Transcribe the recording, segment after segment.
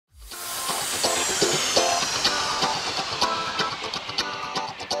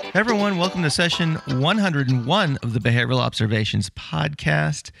Everyone, welcome to session 101 of the Behavioral Observations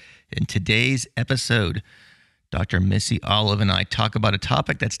podcast. In today's episode, Dr. Missy Olive and I talk about a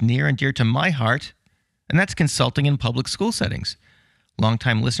topic that's near and dear to my heart, and that's consulting in public school settings.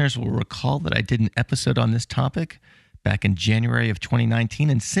 Longtime listeners will recall that I did an episode on this topic back in January of 2019,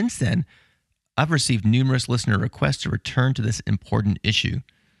 and since then, I've received numerous listener requests to return to this important issue.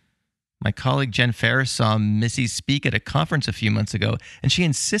 My colleague Jen Ferris saw Missy speak at a conference a few months ago, and she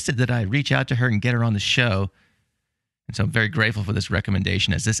insisted that I reach out to her and get her on the show. And so I'm very grateful for this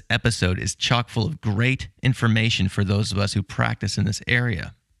recommendation, as this episode is chock full of great information for those of us who practice in this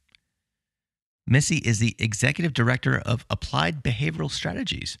area. Missy is the Executive Director of Applied Behavioral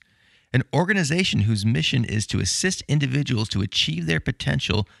Strategies, an organization whose mission is to assist individuals to achieve their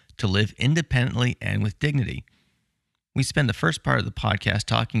potential to live independently and with dignity. We spend the first part of the podcast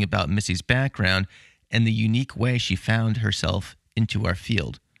talking about Missy's background and the unique way she found herself into our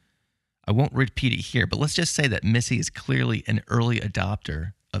field. I won't repeat it here, but let's just say that Missy is clearly an early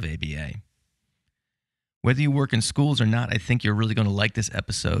adopter of ABA. Whether you work in schools or not, I think you're really going to like this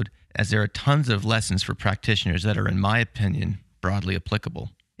episode, as there are tons of lessons for practitioners that are, in my opinion, broadly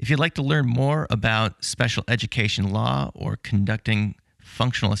applicable. If you'd like to learn more about special education law or conducting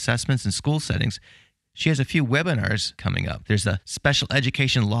functional assessments in school settings, she has a few webinars coming up. There's a Special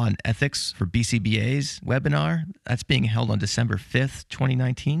Education Law and Ethics for BCBAs webinar. That's being held on December 5th,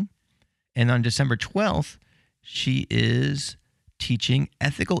 2019. And on December 12th, she is teaching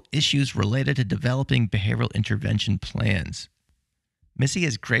ethical issues related to developing behavioral intervention plans. Missy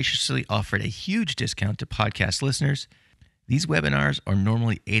has graciously offered a huge discount to podcast listeners. These webinars are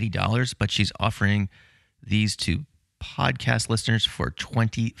normally $80, but she's offering these to podcast listeners for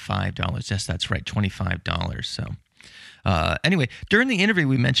 $25. Yes, that's right, $25. So anyway, during the interview,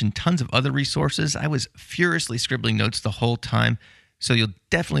 we mentioned tons of other resources. I was furiously scribbling notes the whole time, so you'll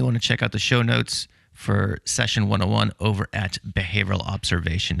definitely want to check out the show notes for session 101 over at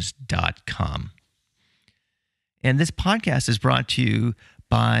behavioralobservations.com. And this podcast is brought to you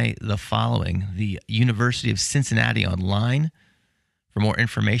by the following: the University of Cincinnati Online. For more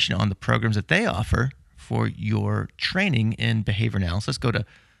information on the programs that they offer for your training in behavior analysis, go to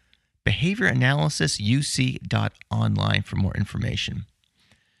behavioranalysisuc.online for more information.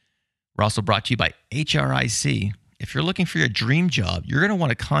 We're also brought to you by HRIC. If you're looking for your dream job, you're going to want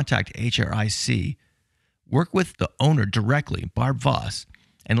to contact HRIC. Work with the owner directly, Barb Voss,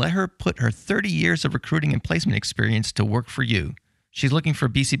 and let her put her 30 years of recruiting and placement experience to work for you. She's looking for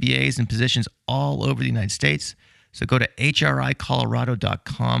BCBAs in positions all over the United States, so go to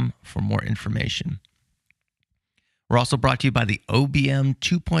hricolorado.com for more information. We're also brought to you by the OBM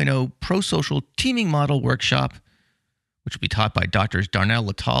 2.0 Pro-Social Teaming Model Workshop, which will be taught by Drs. Darnell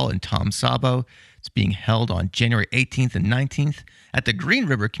Lital and Tom Sabo. It's being held on January 18th and 19th at the Green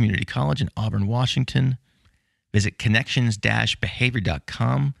River Community College in Auburn, Washington. Visit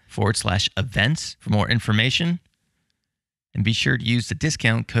connections-behavior.com/events for more information. And be sure to use the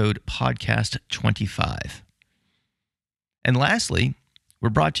discount code podcast25. And lastly, we're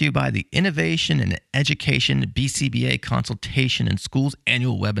brought to you by the Innovation and Education BCBA Consultation in Schools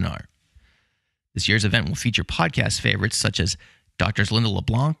annual webinar. This year's event will feature podcast favorites such as Drs. Linda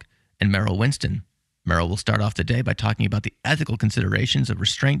LeBlanc and Merrill Winston. Merrill will start off the day by talking about the ethical considerations of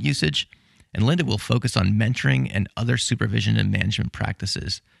restraint usage, and Linda will focus on mentoring and other supervision and management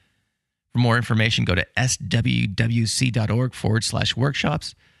practices. For more information, go to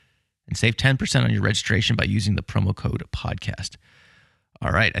swwc.org/workshops and save 10% on your registration by using the promo code podcast.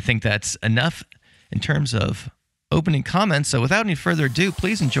 All right, I think that's enough in terms of opening comments. So without any further ado,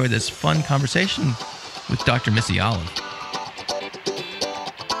 please enjoy this fun conversation with Dr. Missy Olive.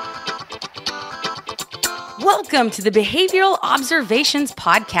 Welcome to the Behavioral Observations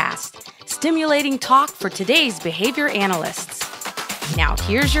podcast, stimulating talk for today's behavior analysts. Now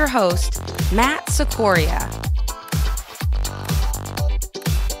here's your host, Matt Sikoria.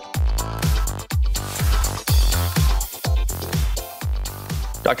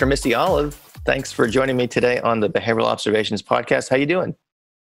 Dr. Missy Olive, thanks for joining me today on the Behavioral Observations podcast. How you doing?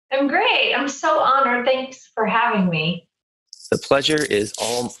 I'm great. I'm so honored. Thanks for having me. The pleasure is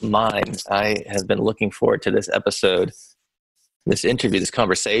all mine. I have been looking forward to this episode, this interview, this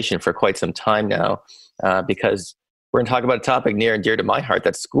conversation for quite some time now, because we're going to talk about a topic near and dear to my heart,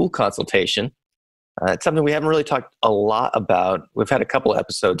 that's school consultation. It's something we haven't really talked a lot about. We've had a couple of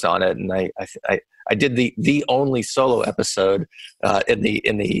episodes on it, and I did the only solo episode in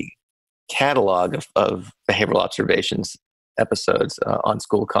the catalog of behavioral observations episodes on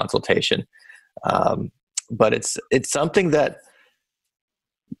school consultation. But it's something that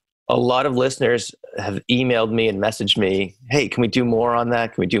a lot of listeners have emailed me and messaged me, hey, can we do more on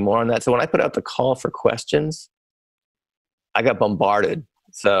that? Can we do more on that? So when I put out the call for questions, I got bombarded.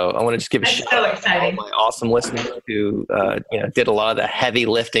 So I want to just give a shout out to all my awesome listeners who did a lot of the heavy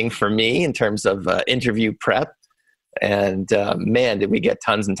lifting for me in terms of interview prep. And man, did we get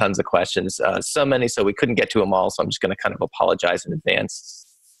tons and tons of questions. So many, so we couldn't get to them all. So I'm just going to kind of apologize in advance.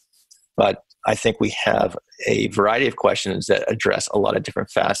 But I think we have a variety of questions that address a lot of different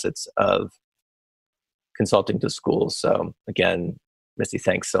facets of consulting to schools. So again, Missy,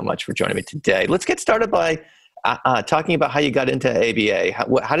 thanks so much for joining me today. Let's get started by talking about how you got into ABA.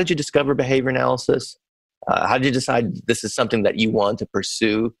 How did you discover behavior analysis? How did you decide this is something that you want to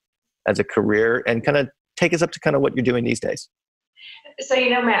pursue as a career? And kind of take us up to kind of what you're doing these days. So,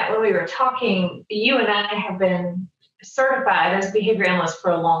 Matt, when we were talking, you and I have been certified as behavior analysts for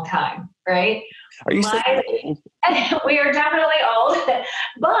a long time, right? Are you We are definitely old,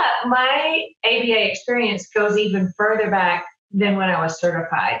 but my ABA experience goes even further back than when I was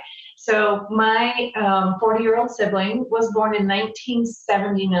certified. So my 40-year-old sibling was born in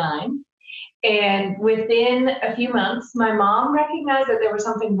 1979. And within a few months, my mom recognized that there was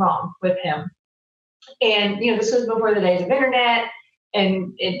something wrong with him. And, this was before the days of internet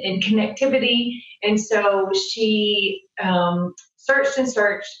and connectivity. And so she searched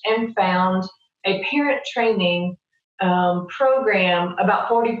and found a parent training program about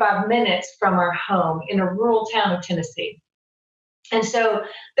 45 minutes from our home in a rural town of Tennessee. And so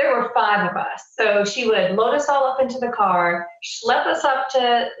there were 5 of us. So she would load us all up into the car, schlep us up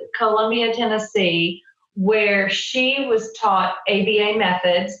to Columbia, Tennessee, where she was taught ABA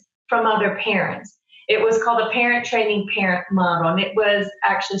methods from other parents. It was called a parent training parent model, and it was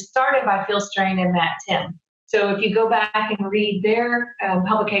actually started by Phil Strain and Matt Tim. So if you go back and read their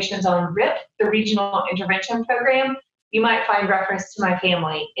publications on RIP, the Regional Intervention Program, you might find reference to my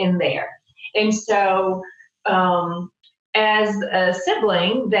family in there. And so as a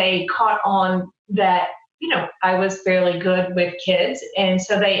sibling, they caught on that, I was fairly good with kids. And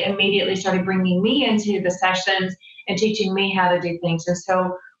so they immediately started bringing me into the sessions and teaching me how to do things. And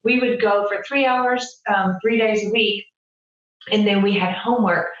so we would go for 3 hours, 3 days a week. And then we had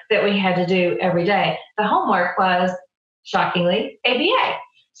homework that we had to do every day. The homework was, shockingly, ABA.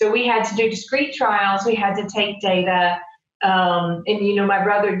 So we had to do discrete trials. We had to take data. And, my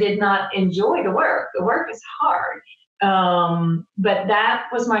brother did not enjoy the work. The work is hard. But that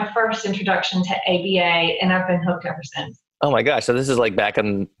was my first introduction to ABA, and I've been hooked ever since. Oh my gosh. So this is like back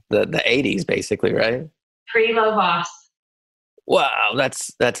in the 80s, basically, right? Pre-Lovas. Wow.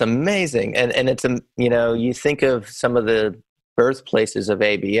 That's amazing. And it's, you think of some of the birthplaces of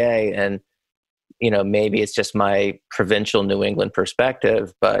ABA and, maybe it's just my provincial New England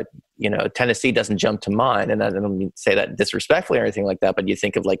perspective, but, Tennessee doesn't jump to mind. And I don't mean to say that disrespectfully or anything like that, but you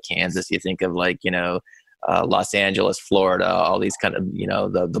think of like Kansas, you think of like, Los Angeles, Florida, all these kind of,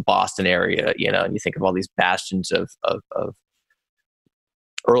 the Boston area, and you think of all these bastions of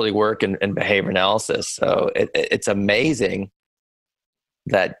early work and behavior analysis. So it's amazing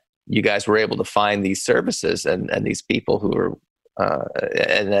that you guys were able to find these services and these people who are,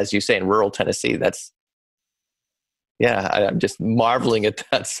 and as you say, in rural Tennessee, I'm just marveling at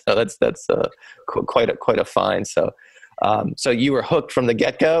that. So that's quite a find. So you were hooked from the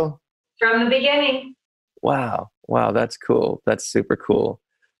get-go? From the beginning. Wow, that's cool. That's super cool.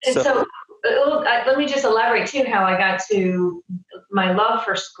 And so let me just elaborate too how I got to my love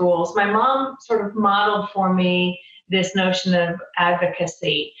for schools. My mom sort of modeled for me this notion of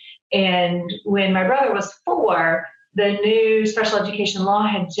advocacy. And when my brother was 4, the new special education law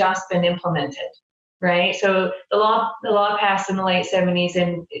had just been implemented, right? So the law passed in the late 70s,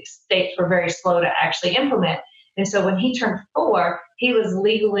 and states were very slow to actually implement. And so when he turned 4, he was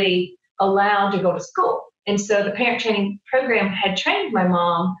legally allowed to go to school. And so the parent training program had trained my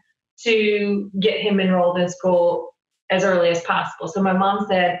mom to get him enrolled in school as early as possible. So my mom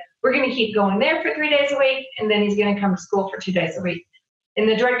said, we're going to keep going there for 3 days a week, and then he's going to come to school for 2 days a week. And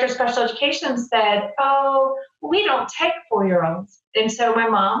the director of special education said, oh, we don't take 4-year-olds. And so my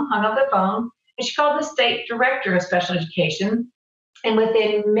mom hung up the phone, and she called the state director of special education. And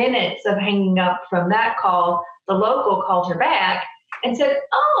within minutes of hanging up from that call, the local called her back and said,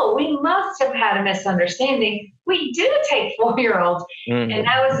 oh, we must have had a misunderstanding. We do take 4-year-olds. Mm-hmm. And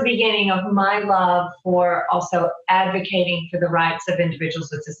that was the beginning of my love for also advocating for the rights of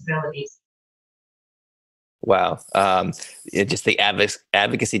individuals with disabilities. Wow. Just the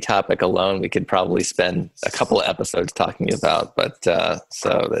advocacy topic alone, we could probably spend a couple of episodes talking about. But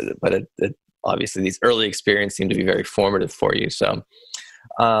obviously these early experiences seem to be very formative for you. So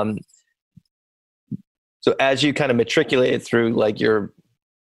as you kind of matriculated through like your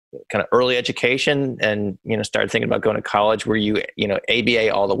kind of early education and, started thinking about going to college? Were you,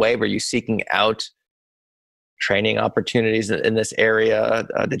 ABA all the way? Were you seeking out training opportunities in this area?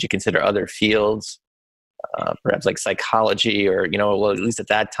 Did you consider other fields, perhaps like psychology or, well, at least at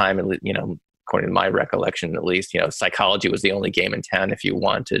that time, according to my recollection, at least, psychology was the only game in town if you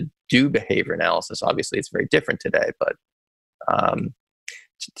want to do behavior analysis. Obviously, it's very different today, but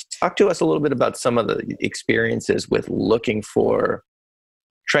talk to us a little bit about some of the experiences with looking for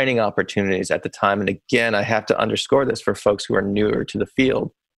training opportunities at the time. And again, I have to underscore this for folks who are newer to the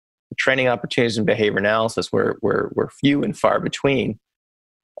field. The training opportunities in behavior analysis were few and far between.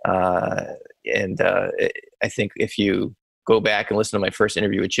 I think if you go back and listen to my first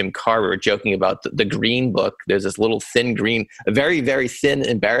interview with Jim Carr, we were joking about the green book. There's this little thin green, a very, very thin,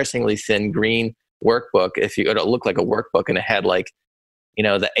 embarrassingly thin green workbook. It'll look like a workbook, and it had like,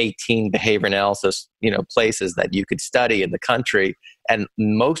 the 18 behavior analysis, places that you could study in the country. And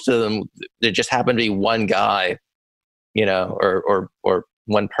most of them, there just happened to be one guy, or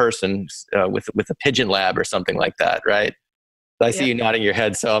one person with a pigeon lab or something like that, right? I see you nodding your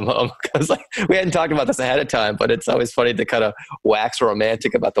head, so I was like, we hadn't talked about this ahead of time, but it's always funny to kind of wax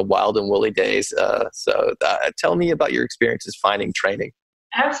romantic about the wild and woolly days. So tell me about your experiences finding training.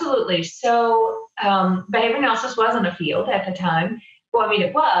 Absolutely. So behavior analysis wasn't a field at the time. Well,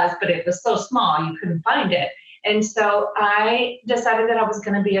 it was, but it was so small you couldn't find it. And so I decided that I was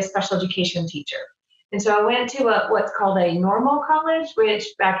going to be a special education teacher. And so I went to what's called a normal college, which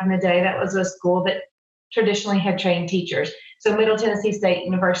back in the day, that was a school that traditionally had trained teachers. So Middle Tennessee State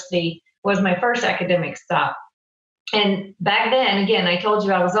University was my first academic stop. And back then, again, I told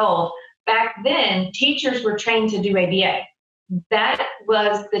you I was old. Back then, teachers were trained to do ABA. That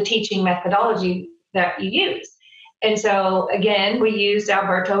was the teaching methodology that you used. And so, again, we used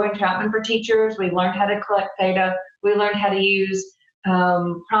Alberto and Troutman for teachers. We learned how to collect data. We learned how to use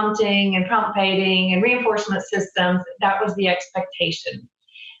prompting and prompt fading and reinforcement systems. That was the expectation.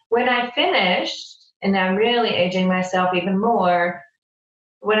 When I finished, and I'm really aging myself even more,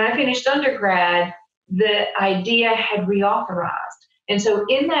 when I finished undergrad, the idea had reauthorized. And so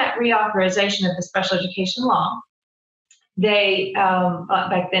in that reauthorization of the special education law, they,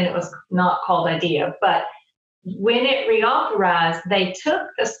 back then it was not called IDEA, but when it reauthorized, they took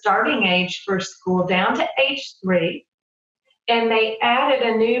the starting age for school down to age 3, and they added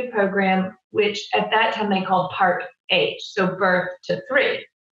a new program, which at that time they called Part H, so birth to 3.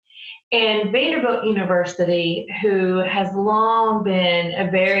 And Vanderbilt University, who has long been a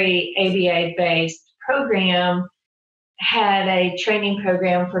very ABA-based program, had a training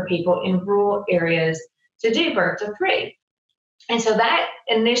program for people in rural areas to do birth to 3. And so that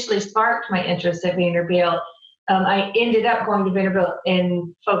initially sparked my interest at Vanderbilt. I ended up going to Vanderbilt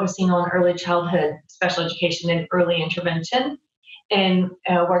and focusing on early childhood special education and early intervention, and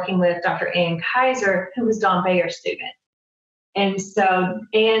working with Dr. Ann Kaiser, who was Don Bayer's student. And so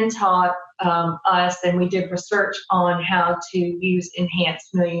Ann taught us, and we did research on how to use enhanced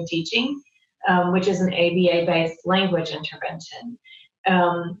familiar teaching, which is an ABA-based language intervention.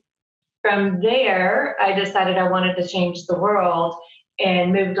 From there, I decided I wanted to change the world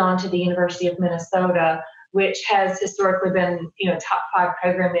and moved on to the University of Minnesota, which has historically been, top 5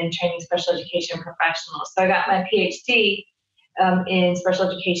 program in training special education professionals. So I got my PhD in special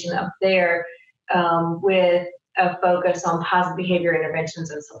education up there with a focus on positive behavior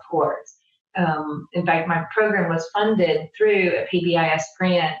interventions and supports. In fact, my program was funded through a PBIS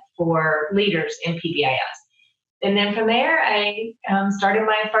grant for leaders in PBIS. And then from there, I started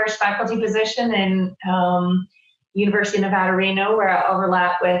my first faculty position in University of Nevada, Reno, where I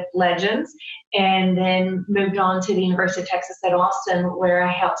overlap with Legends, and then moved on to the University of Texas at Austin, where I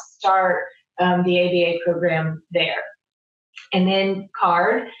helped start the ABA program there. And then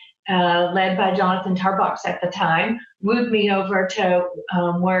CARD, led by Jonathan Tarbox at the time, wooed me over to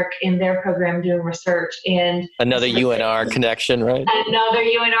work in their program doing research. And another UNR connection, right? Another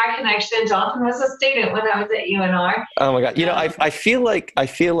UNR connection. Jonathan was a student when I was at UNR. Oh my God! I feel like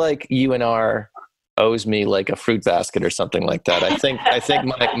UNR owes me like a fruit basket or something like that. I think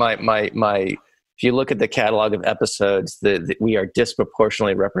my if you look at the catalog of episodes, we are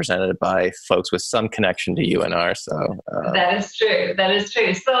disproportionately represented by folks with some connection to UNR. So that is true. That is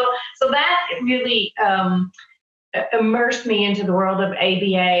true. So that really immersed me into the world of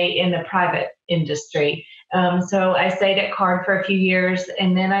ABA in the private industry. So I stayed at CARD for a few years,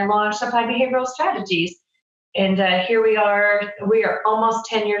 and then I launched Applied Behavioral Strategies. And here we are. We are almost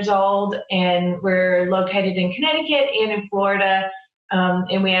 10 years old, and we're located in Connecticut and in Florida.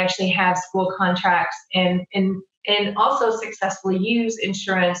 And we actually have school contracts and also successfully use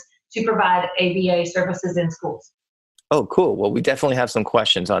insurance to provide ABA services in schools. Oh, cool. Well, we definitely have some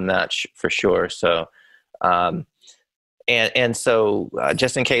questions on that for sure. So, and so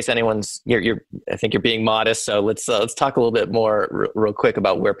just in case anyone's, I think you're being modest. So let's talk a little bit more real quick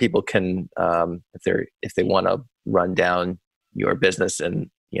about where people can, if they want to run down your business and,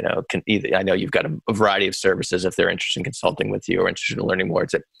 can either, I know you've got a variety of services if they're interested in consulting with you or interested in learning more.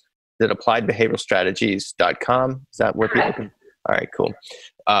 Is it appliedbehavioralstrategies.com? Is that where people can? All right, cool.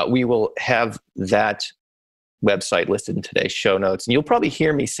 We will have that website listed in today's show notes, and you'll probably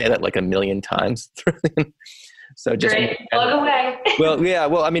hear me say that like a million times. So just plug away. Well, yeah.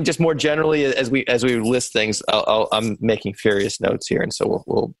 Well, I mean, just more generally, as we list things, I'm making various notes here, and so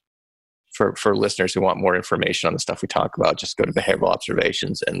we'll for listeners who want more information on the stuff we talk about, just go to Behavioral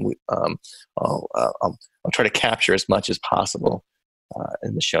Observations, and I'll try to capture as much as possible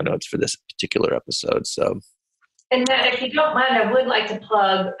in the show notes for this particular episode. So. And Matt, if you don't mind, I would like to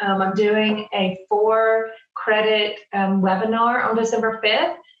plug, I'm doing a 4-credit webinar on December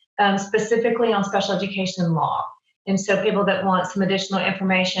 5th, specifically on special education law. And so people that want some additional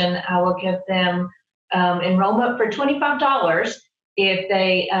information, I will give them enrollment for $25 if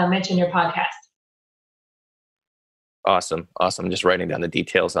they mention your podcast. Awesome. I'm just writing down the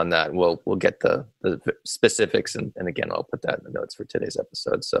details on that. We'll get the specifics, and again, I'll put that in the notes for today's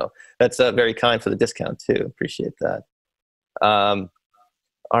episode. So that's very kind for the discount too. Appreciate that. All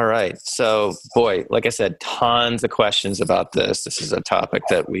right. So, boy, like I said, tons of questions about this. This is a topic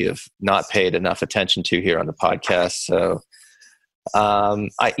that we have not paid enough attention to here on the podcast. So,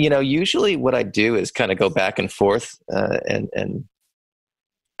 usually what I do is kind of go back and forth and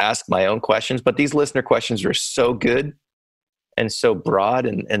ask my own questions, but these listener questions are so good and so broad,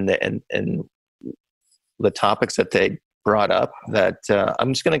 and the topics that they brought up, that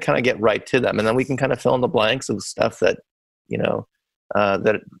I'm just going to kind of get right to them, and then we can kind of fill in the blanks of stuff that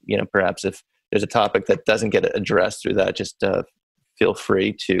perhaps if there's a topic that doesn't get addressed through that, just feel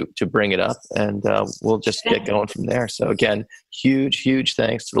free to bring it up, and we'll just get going from there. So again, huge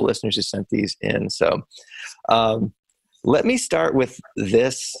thanks to the listeners who sent these in. So let me start with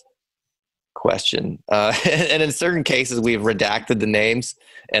this question. And in certain cases, we've redacted the names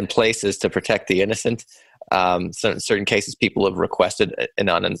and places to protect the innocent. So in certain cases, people have requested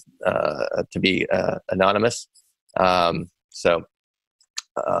to be anonymous. So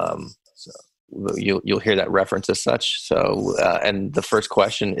you'll hear that reference as such. So, and the first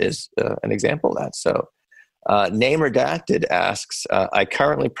question is an example of that. So, name redacted asks, I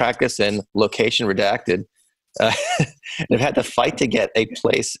currently practice in location redacted. They've had to fight to get a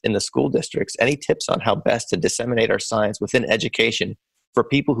place in the school districts. Any tips on how best to disseminate our science within education for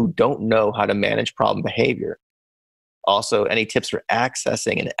people who don't know how to manage problem behavior? Also, any tips for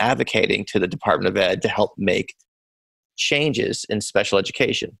accessing and advocating to the Department of Ed to help make changes in special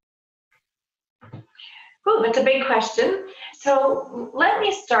education? Oh, that's a big question. So let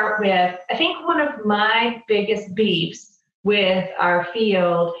me start with, I think one of my biggest beefs with our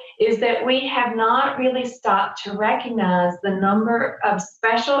field is that we have not really stopped to recognize the number of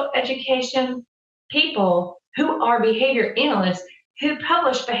special education people who are behavior analysts who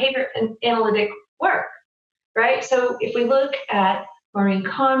publish behavior analytic work, right? So if we look at Maureen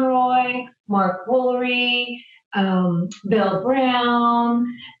Conroy, Mark Woolery, Bill Brown,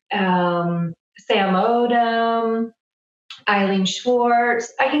 Sam Odom, Eileen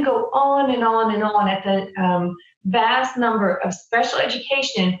Schwartz, I can go on and on and on at the vast number of special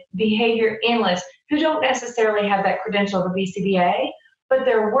education behavior analysts who don't necessarily have that credential of the BCBA, but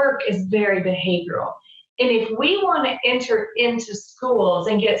their work is very behavioral. And if we want to enter into schools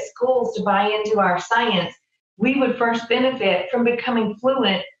and get schools to buy into our science, we would first benefit from becoming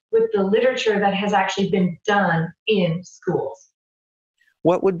fluent with the literature that has actually been done in schools.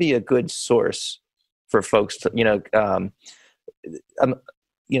 What would be a good source for folks to,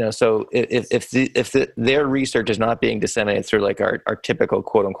 so if their research is not being disseminated through like our typical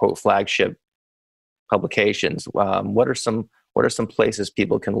quote unquote flagship publications, what are some places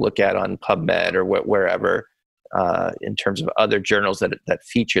people can look at on PubMed or wherever in terms of other journals that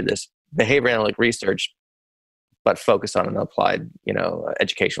feature this behavior analytic research, but focus on an applied,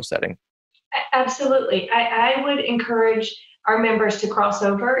 educational setting? Absolutely. I would encourage our members to cross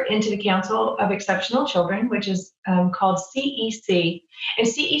over into the Council of Exceptional Children, which is called CEC. And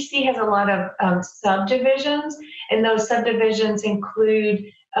CEC has a lot of subdivisions, and those subdivisions include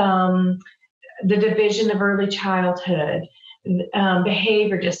the Division of Early Childhood,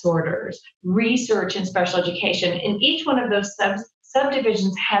 behavior disorders, research in special education. And each one of those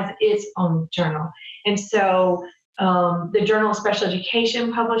subdivisions has its own journal. And so the Journal of Special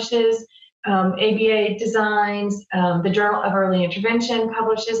Education publishes ABA designs. The Journal of Early Intervention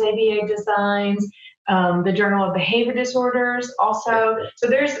publishes ABA designs. the Journal of Behavior Disorders also. So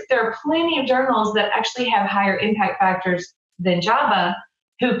there are plenty of journals that actually have higher impact factors than JABA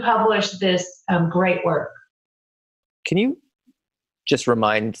who publish this great work. Can you just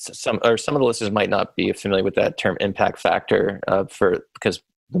remind some of the listeners might not be familiar with that term impact factor because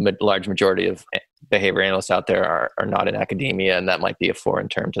the large majority of behavior analysts out there are not in academia, and that might be a foreign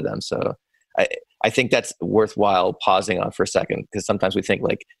term to them. So I think that's worthwhile pausing on for a second, because sometimes we think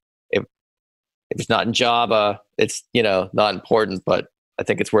like if it's not in JABA, it's not important. But I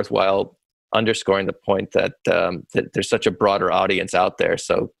think it's worthwhile underscoring the point that there's such a broader audience out there.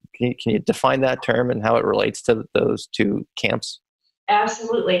 So can you define that term and how it relates to those two camps?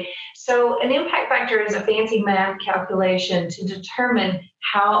 Absolutely. So an impact factor is a fancy math calculation to determine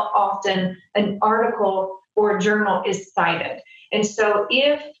how often an article or journal is cited. And so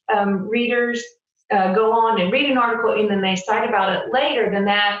if readers go on and read an article and then they cite about it later, then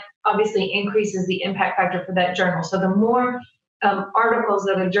that obviously increases the impact factor for that journal. So the more articles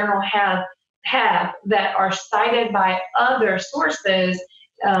that a journal have that are cited by other sources,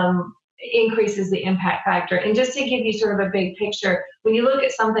 increases the impact factor. And just to give you sort of a big picture, when you look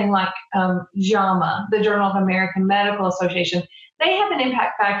at something like JAMA, the Journal of American Medical Association, they have an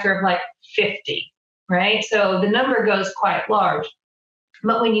impact factor of like 50, right? So the number goes quite large.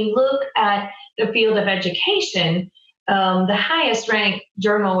 But when you look at the field of education, the highest ranked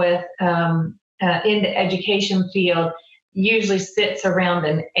journal with in the education field usually sits around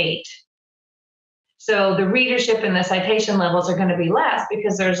an 8. So the readership and the citation levels are going to be less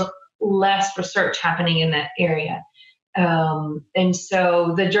because there's less research happening in that area. And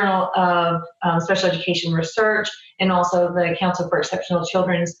so the Journal of Special Education Research and also the Council for Exceptional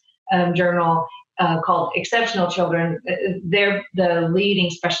Children's journal called Exceptional Children, they're the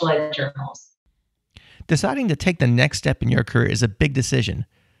leading special ed journals. Deciding to take the next step in your career is a big decision.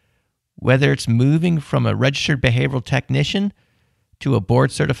 Whether it's moving from a registered behavioral technician to a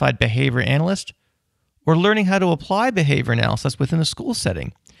board-certified behavior analyst, or learning how to apply behavior analysis within a school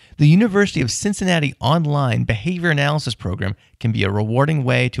setting, the University of Cincinnati online behavior analysis program can be a rewarding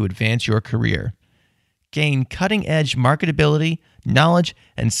way to advance your career. Gain cutting-edge marketability, knowledge,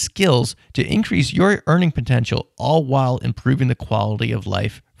 and skills to increase your earning potential, all while improving the quality of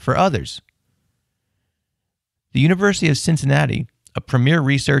life for others. The University of Cincinnati, a premier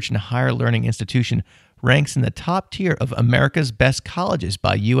research and higher learning institution, ranks in the top tier of America's best colleges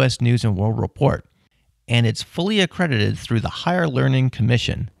by U.S. News & World Report, and it's fully accredited through the Higher Learning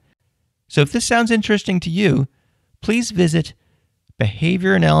Commission. So if this sounds interesting to you, please visit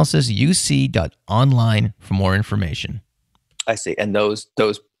behavioranalysisuc.online for more information. I see. And those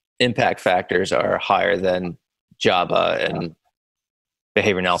impact factors are higher than JABA and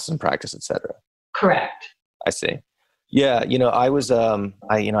behavior analysis and practice, et cetera. Correct. I see. Yeah, I was,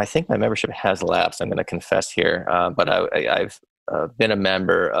 I think my membership has lapsed. I'm going to confess here, but I've been a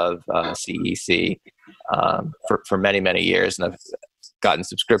member of CEC for many, many years, and I've gotten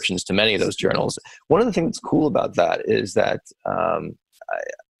subscriptions to many of those journals. One of the things that's cool about that is that I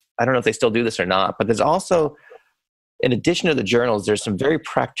don't know if they still do this or not, but there's also, in addition to the journals, there's some very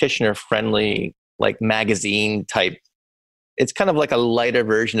practitioner-friendly, like magazine type. It's kind of like a lighter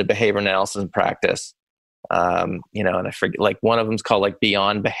version of behavior analysis and practice. And I forget, like one of them is called like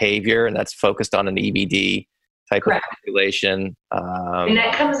Beyond Behavior, and that's focused on an EBD type Correct. Of population. And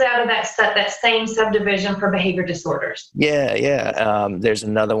that comes out of that same subdivision for behavior disorders. Yeah. There's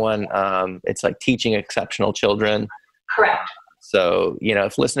another one. It's like Teaching Exceptional Children. Correct. So,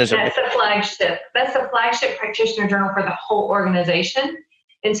 if listeners That's the flagship practitioner journal for the whole organization.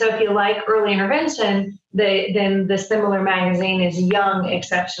 And so if you like early intervention, then the similar magazine is Young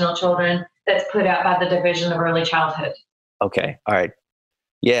Exceptional Children, that's put out by the Division of Early Childhood. Okay. All right.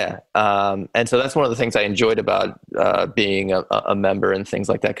 Yeah. And so that's one of the things I enjoyed about being a member and things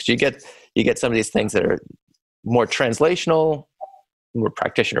like that, because you get some of these things that are more translational, more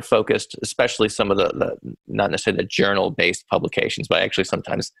practitioner focused, especially some of the not necessarily the journal based publications, but I actually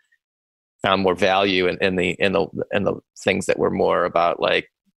sometimes found more value in the things that were more about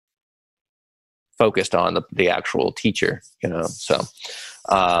like focused on the actual teacher, So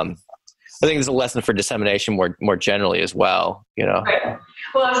I think there's a lesson for dissemination more generally as well, Right.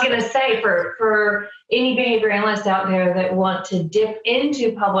 Well, I was going to say for any behavior analysts out there that want to dip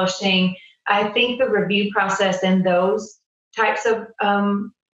into publishing, I think the review process in those types of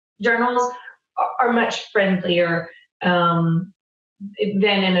journals are much friendlier than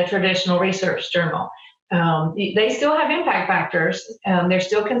in a traditional research journal. They still have impact factors. They're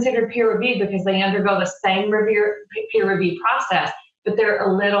still considered peer reviewed because they undergo the same peer review process, but they're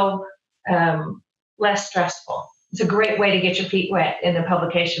a little less stressful. It's a great way to get your feet wet in the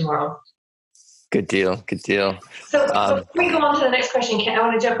publication world. Good deal. Good deal. So before we go on to the next question, I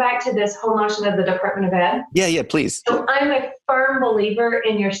want to jump back to this whole notion of the Department of Ed. Yeah, please. So I'm a firm believer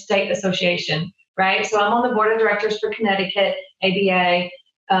in your state association, right? So I'm on the board of directors for Connecticut ABA,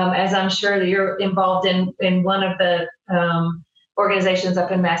 as I'm sure that you're involved in one of the organizations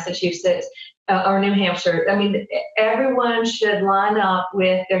up in Massachusetts or New Hampshire. I mean, everyone should line up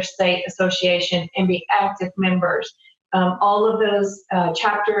with their state association and be active members. All of those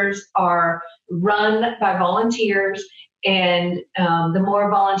chapters are run by volunteers, and the more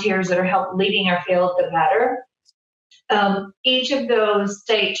volunteers that are help leading our field, the better. Each of those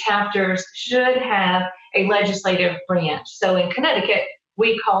state chapters should have a legislative branch. So in Connecticut,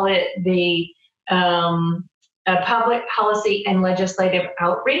 we call it the Public Policy and Legislative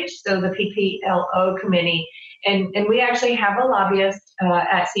Outreach, so the PPLO committee. And we actually have a lobbyist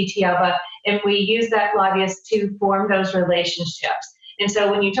at CTLBA, and we use that lobbyist to form those relationships. And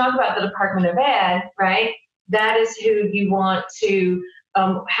so when you talk about the Department of Ed, right, that is who you want to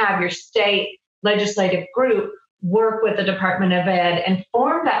have your state legislative group work with the Department of Ed and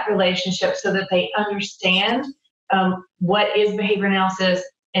form that relationship so that they understand what is behavior analysis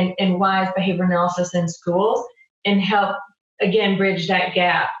and why is behavior analysis in schools, and help, again, bridge that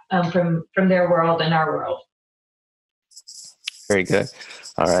gap from their world and our world. Very good.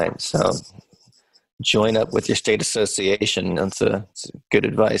 All right. So join up with your state association. That's good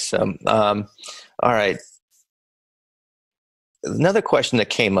advice. All right. Another question that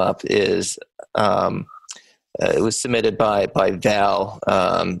came up is, it was submitted by Val.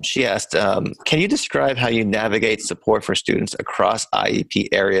 She asked, can you describe how you navigate support for students across IEP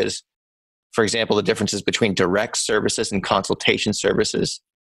areas? For example, the differences between direct services and consultation services,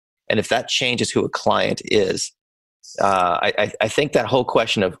 and if that changes who a client is. I think that whole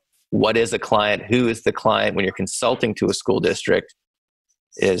question of what is a client, who is the client when you're consulting to a school district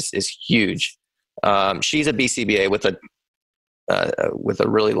is huge. She's a BCBA with a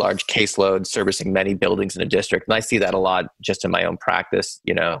really large caseload servicing many buildings in a district. And I see that a lot just in my own practice.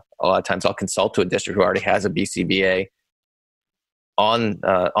 You know, a lot of times I'll consult to a district who already has a BCBA on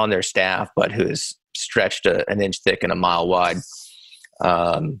their staff, but who is stretched an inch thick and a mile wide.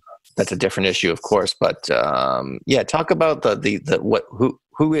 That's a different issue, of course. But talk about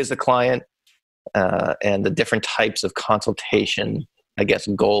who is a client and the different types of consultation, I guess,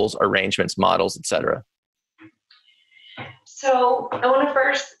 goals, arrangements, models, etc. So I want to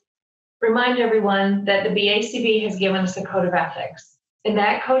first remind everyone that the BACB has given us a code of ethics. And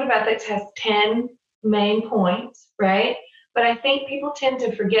that code of ethics has 10 main points, right? But I think people tend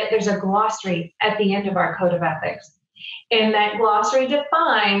to forget there's a glossary at the end of our code of ethics. And that glossary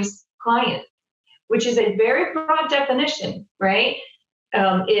defines client, which is a very broad definition, right?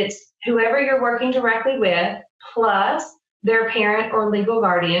 It's whoever you're working directly with, plus their parent or legal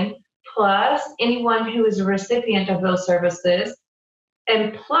guardian, plus anyone who is a recipient of those services,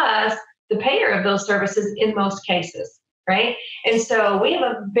 and plus the payer of those services in most cases, right? And so we have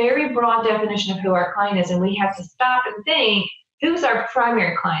a very broad definition of who our client is, and we have to stop and think, who's our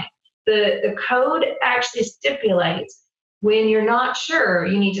primary client? The code actually stipulates when you're not sure,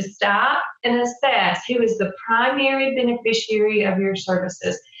 you need to stop and assess who is the primary beneficiary of your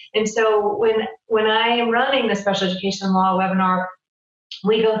services. And so when I am running the special education law webinar,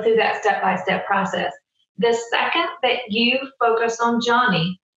 we go through that step-by-step process. The second that you focus on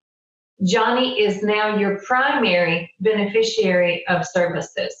Johnny is now your primary beneficiary of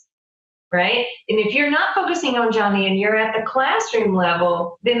services, right? And if you're not focusing on Johnny and you're at the classroom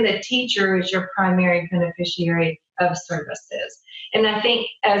level, then the teacher is your primary beneficiary of services. And I think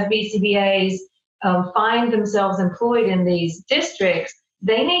as BCBAs find themselves employed in these districts,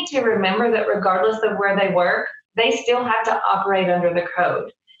 they need to remember that regardless of where they work, they still have to operate under the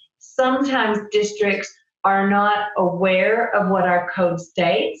code. Sometimes districts are not aware of what our code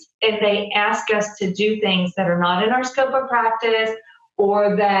states, and they ask us to do things that are not in our scope of practice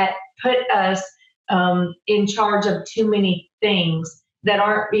or that put us in charge of too many things that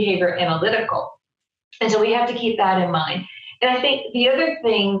aren't behavior analytical. And so we have to keep that in mind. And I think the other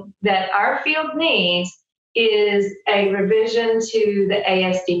thing that our field needs is a revision to the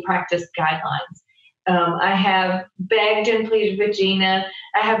ASD practice guidelines. I have begged and pleaded with Gina.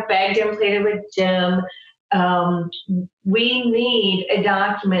 I have begged and pleaded with Jim. We need a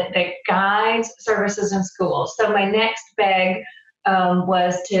document that guides services in schools. So my next beg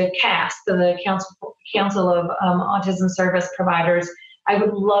was to CASP, the Council of Autism Service Providers. I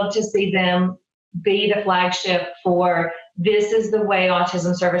would love to see them be the flagship for this is the way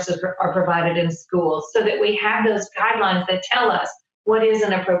autism services are provided in schools, so that we have those guidelines that tell us what is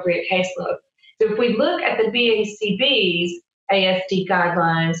an appropriate caseload. So if we look at the BACB's ASD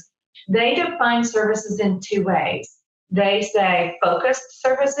guidelines, They define services in two ways. They say focused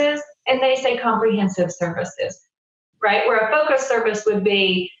services and they say comprehensive services, right? Where a focused service would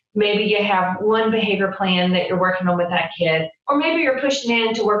be maybe you have one behavior plan that you're working on with that kid, or maybe you're pushing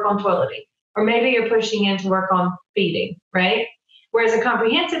in to work on toileting, or maybe you're pushing in to work on feeding, right? Whereas a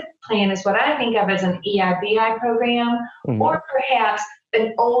comprehensive plan is what I think of as an EIBI program, or perhaps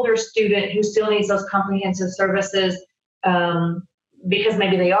an older student who still needs those comprehensive services because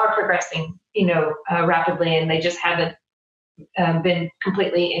maybe they are progressing, rapidly and they just haven't been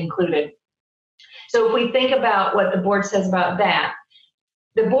completely included. So if we think about what the board says about that,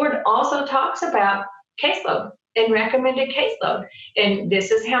 the board also talks about caseload and recommended caseload. And this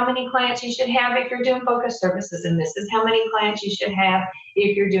is how many clients you should have if you're doing focused services. And this is how many clients you should have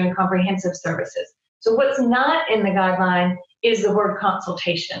if you're doing comprehensive services. So what's not in the guideline is the word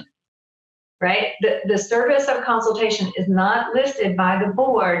consultation, right? The service of consultation is not listed by the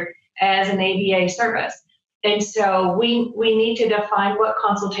board as an ABA service. And so we need to define what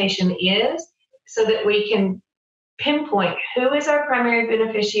consultation is so that we can pinpoint who is our primary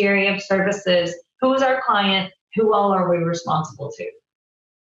beneficiary of services, who is our client, who all are we responsible to.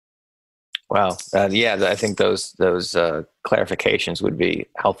 Wow. I think those clarifications would be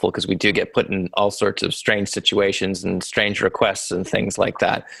helpful because we do get put in all sorts of strange situations and strange requests and things like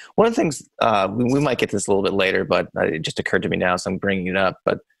that. One of the things, we might get to this a little bit later, but it just occurred to me now, so I'm bringing it up.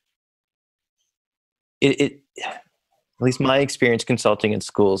 But it at least my experience consulting in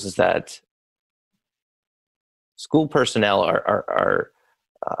schools is that school personnel are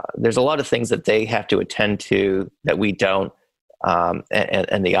there's a lot of things that they have to attend to that we don't.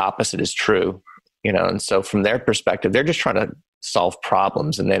 And the opposite is true, and so from their perspective, they're just trying to solve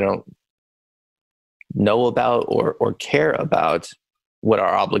problems and they don't know about or care about what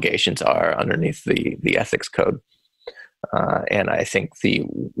our obligations are underneath the ethics code. And I think the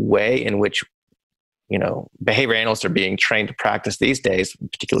way in which, behavior analysts are being trained to practice these days,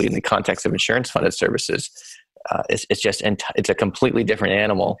 particularly in the context of insurance funded services, it's a completely different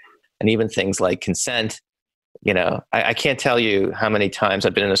animal. And even things like consent, I can't tell you how many times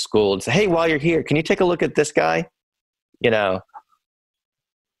I've been in a school and say, hey, while you're here, can you take a look at this guy? And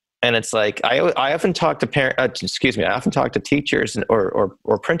it's like, I often talk to I often talk to teachers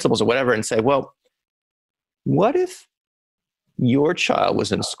or principals or whatever and say, well, what if your child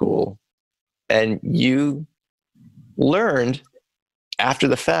was in school and you learned after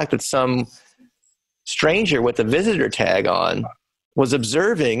the fact that some stranger with a visitor tag on was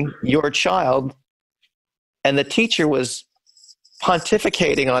observing your child and the teacher was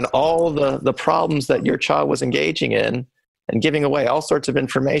pontificating on all the problems that your child was engaging in and giving away all sorts of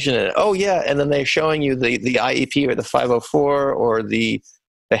information. And, and then they're showing you the IEP or the 504 or the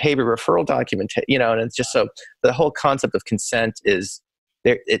behavior referral document, and it's just so the whole concept of consent is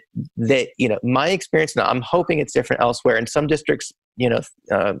there. My experience now, I'm hoping it's different elsewhere. In some districts,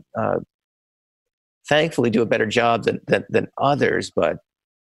 thankfully do a better job than others, but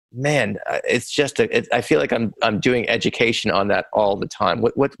man, it's just I feel like I'm doing education on that all the time.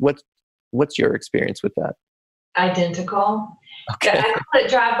 What's your experience with that? Identical. Okay. I call it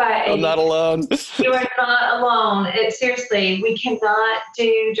drive-by ABA. I'm not alone. You are not alone. Seriously, we cannot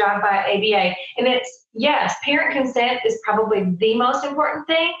do drive-by ABA. And yes, parent consent is probably the most important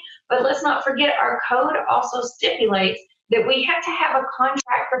thing, but let's not forget our code also stipulates that we have to have a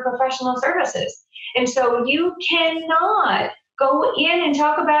contract for professional services. And so you cannot go in and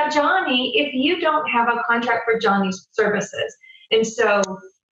talk about Johnny if you don't have a contract for Johnny's services. And so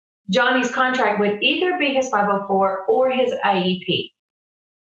Johnny's contract would either be his 504 or his IEP,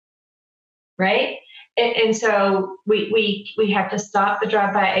 right? And so we have to stop the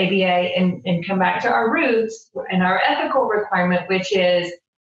drive-by ABA and come back to our roots and our ethical requirement, which is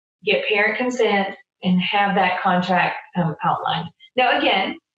get parent consent and have that contract outlined. Now,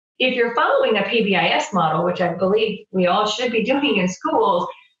 again, if you're following a PBIS model, which I believe we all should be doing in schools,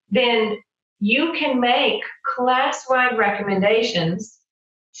 then you can make class-wide recommendations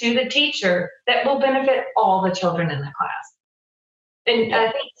to the teacher that will benefit all the children in the class. And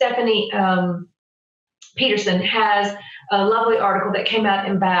I think Stephanie Peterson has a lovely article that came out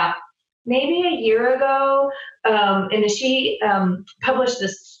in BAP maybe a year ago, and she published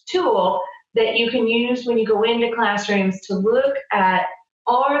this tool that you can use when you go into classrooms to look at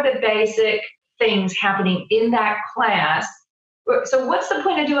are the basic things happening in that class. So what's the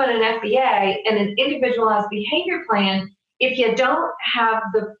point of doing an FBA and an individualized behavior plan if you don't have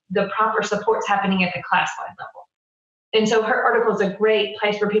the proper supports happening at the class-wide level? And so her article is a great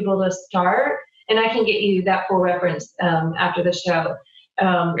place for people to start, and I can get you that for reference after the show.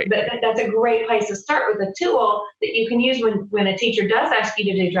 But that's a great place to start with a tool that you can use when a teacher does ask you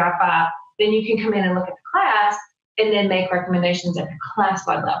to do drive by. Then you can come in and look at the class and then make recommendations at the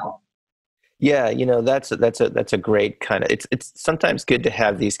class-wide level. Yeah, that's a great kind of. It's sometimes good to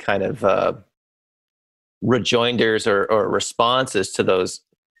have these kind of rejoinders or responses to those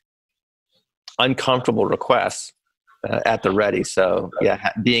uncomfortable requests at the ready. So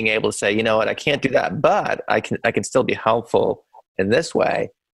yeah, being able to say, you know what, I can't do that, but I can still be helpful in this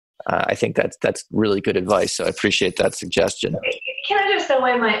way. I think that's really good advice. So I appreciate that suggestion. Can I just throw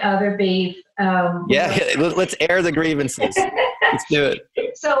in my other beef? Let's air the grievances. Let's do it.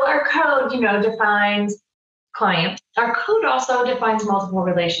 So our code, defines client. Our code also defines multiple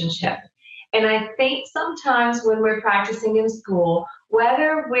relationship. And I think sometimes when we're practicing in school,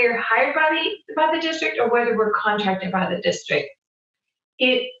 whether we're hired by the district or whether we're contracted by the district,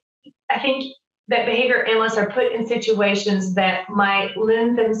 I think that behavior analysts are put in situations that might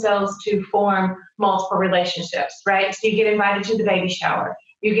lend themselves to form multiple relationships, right? So you get invited to the baby shower,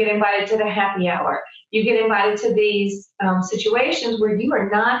 you get invited to the happy hour, you get invited to these situations where you are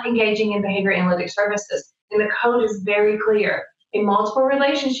not engaging in behavior analytic services. And the code is very clear. A multiple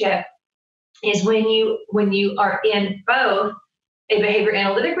relationship is when you are in both a behavior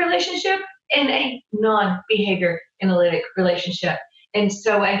analytic relationship and a non-behavior analytic relationship. And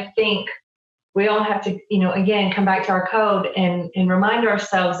so I think we all have to, again, come back to our code and remind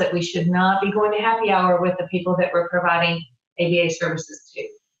ourselves that we should not be going to happy hour with the people that we're providing ABA services to.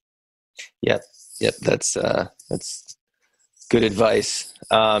 Yep. That's good advice.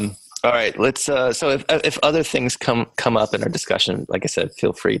 All right, let's. So if other things come up in our discussion, like I said,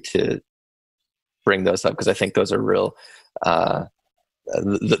 feel free to bring those up because I think those are real.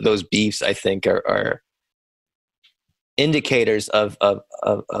 Those beefs, I think, are indicators of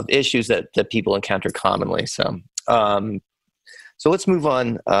issues that people encounter commonly. So let's move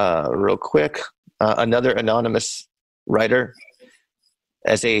on real quick. Another anonymous writer,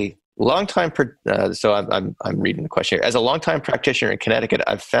 as a longtime, so I'm reading the question here. As a longtime practitioner in Connecticut,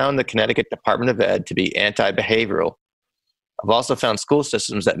 I've found the Connecticut Department of Ed to be anti-behavioral. I've also found school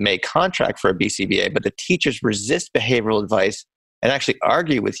systems that may contract for a BCBA, but the teachers resist behavioral advice and actually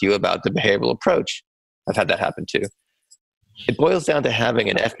argue with you about the behavioral approach. I've had that happen too. It boils down to having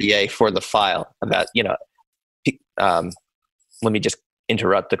an FBA for the file about, let me just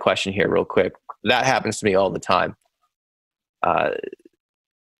interrupt the question here real quick. That happens to me all the time.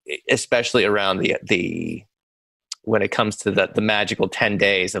 Especially around the when it comes to the magical 10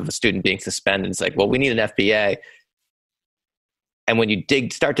 days of a student being suspended. It's like, well, we need an FBA. And when you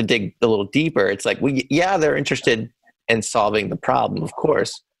start to dig a little deeper, it's like, well, yeah, they're interested in solving the problem, of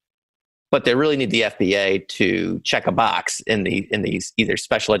course, but they really need the FBA to check a box in these either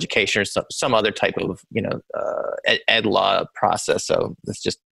special education or some other type of ed law process. So that's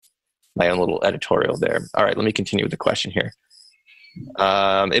just my own little editorial there. All right, let me continue with the question here.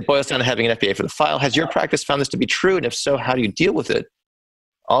 It boils down to having an FBA for the file. Has your practice found this to be true? And if so, how do you deal with it?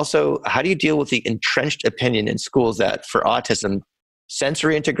 Also, how do you deal with the entrenched opinion in schools that for autism,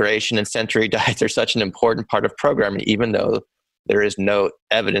 sensory integration and sensory diets are such an important part of programming, even though there is no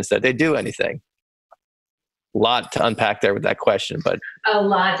evidence that they do anything? A lot to unpack there with that question, but a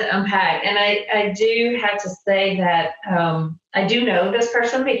lot to unpack. And I do have to say that I do know this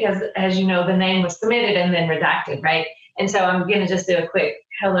person because, as you know, the name was submitted and then redacted, right? And so I'm going to just do a quick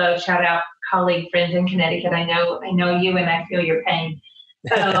hello, shout out, colleague, friends in Connecticut. I know you and I feel your pain.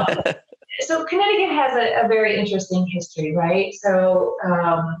 So Connecticut has a very interesting history, right? So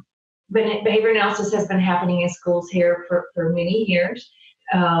behavior analysis has been happening in schools here for many years.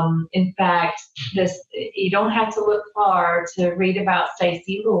 In fact, you don't have to look far to read about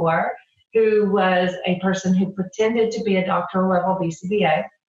Stacey Lohr, who was a person who pretended to be a doctoral level BCBA.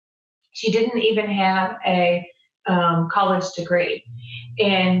 She didn't even have a college degree.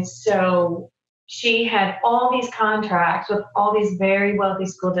 And so she had all these contracts with all these very wealthy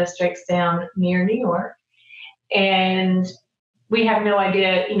school districts down near New York. And we have no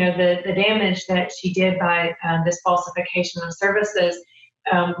idea, the damage that she did by this falsification of services.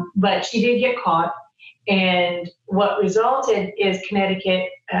 But she did get caught. And what resulted is Connecticut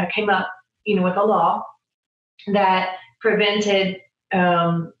came up, with a law that prevented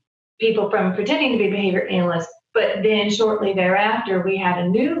people from pretending to be behavior analysts. But then shortly thereafter, we had a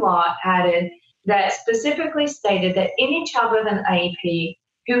new law added that specifically stated that any child with an IEP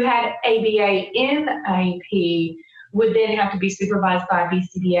who had ABA in the IEP would then have to be supervised by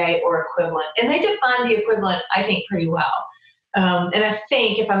BCBA or equivalent. And they defined the equivalent, I think, pretty well. And I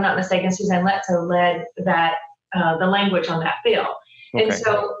think, if I'm not mistaken, Suzanne Letzo led the language on that bill. Okay. And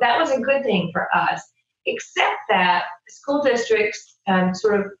so that was a good thing for us. except that school districts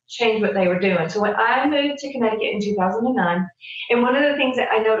sort of changed what they were doing. So when I moved to Connecticut in 2009, and one of the things that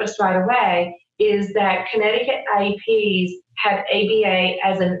I noticed right away is that Connecticut IEPs have ABA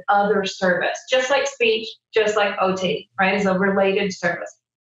as an other service, just like speech, just like OT, right, as a related service.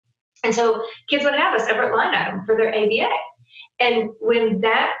 And so kids would have a separate line item for their ABA. And when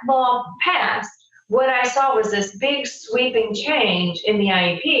that law passed, what I saw was this big sweeping change in the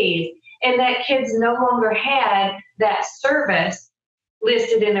IEPs, and that kids no longer had that service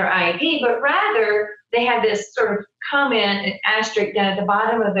listed in their IEP, but rather they had this sort of comment, an asterisk down at the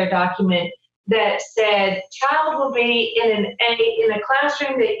bottom of their document that said, child will be in a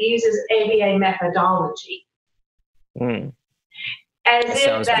classroom that uses ABA methodology. That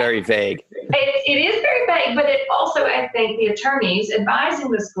sounds very vague. It is very vague, but it also, I think, the attorneys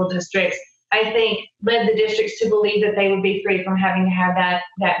advising the school districts, I think, led the districts to believe that they would be free from having to have that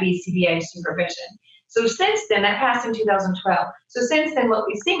BCBA supervision. So since then, that passed in 2012. So since then, what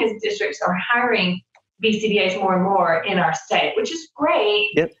we've seen is districts are hiring BCBAs more and more in our state, which is great.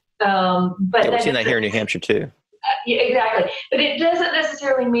 Yep. But we've seen that here in New Hampshire too. Yeah, exactly. But it doesn't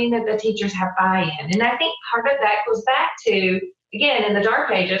necessarily mean that the teachers have buy-in. And I think part of that goes back to, again, in the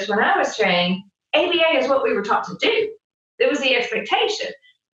dark ages, when I was trained, ABA is what we were taught to do. It was the expectation.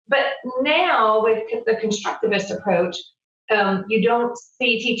 But now with the constructivist approach, you don't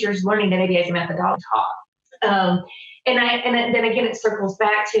see teachers learning that ABA is a methodology taught. And then again, it circles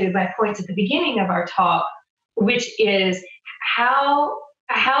back to my points at the beginning of our talk, which is how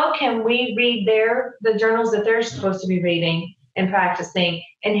can we read the journals that they're supposed to be reading and practicing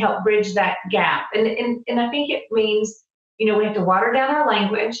and help bridge that gap? And I think it means, we have to water down our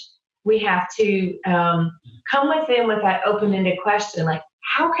language. We have to come with them with that open-ended question, like,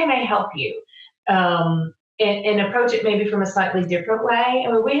 how can I help you? And approach it maybe from a slightly different way.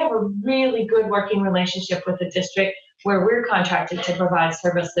 I mean, we have a really good working relationship with the district where we're contracted to provide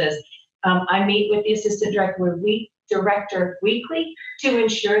services. I meet with the assistant director weekly to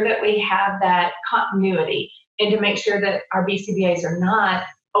ensure that we have that continuity and to make sure that our BCBAs are not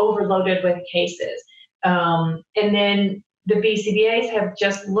overloaded with cases. And then the BCBAs have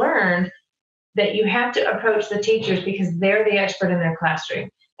just learned that you have to approach the teachers because they're the expert in their classroom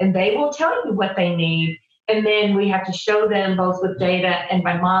and they will tell you what they need. And then we have to show them both with data and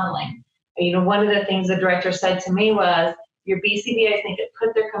by modeling. One of the things the director said to me was, your BCBAs need to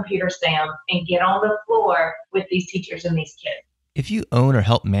put their computers down and get on the floor with these teachers and these kids. If you own or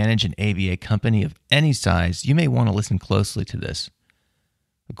help manage an ABA company of any size, you may want to listen closely to this.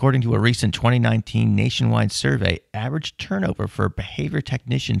 According to a recent 2019 nationwide survey, average turnover for behavior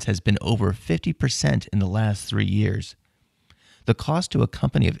technicians has been over 50% in the last 3 years. The cost to a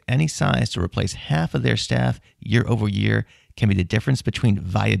company of any size to replace half of their staff year over year can be the difference between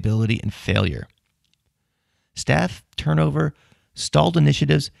viability and failure. Staff turnover, stalled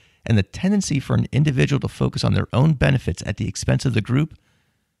initiatives, and the tendency for an individual to focus on their own benefits at the expense of the group,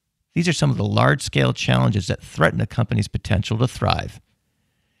 these are some of the large-scale challenges that threaten a company's potential to thrive.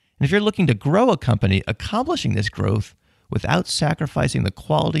 And if you're looking to grow a company, accomplishing this growth without sacrificing the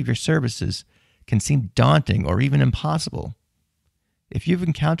quality of your services can seem daunting or even impossible. If you've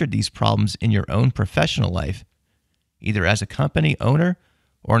encountered these problems in your own professional life, either as a company owner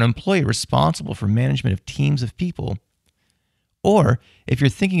or an employee responsible for management of teams of people, or if you're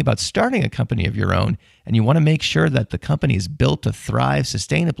thinking about starting a company of your own and you want to make sure that the company is built to thrive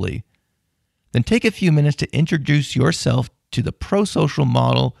sustainably, then take a few minutes to introduce yourself to the pro-social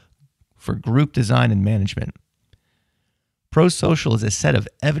model for group design and management. Pro-social is a set of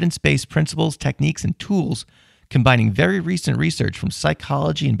evidence-based principles, techniques, and tools combining very recent research from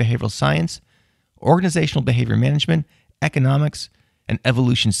psychology and behavioral science, organizational behavior management, economics, and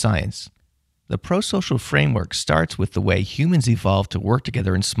evolution science. The pro-social framework starts with the way humans evolved to work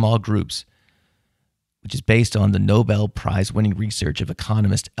together in small groups, which is based on the Nobel Prize-winning research of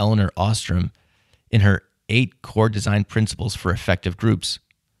economist Elinor Ostrom in her 8 core design principles for effective groups.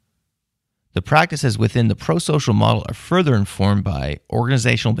 The practices within the pro-social model are further informed by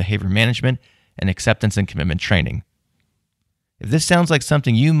organizational behavior management and acceptance and commitment training. If this sounds like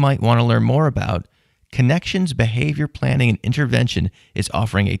something you might want to learn more about, Connections Behavior Planning and Intervention is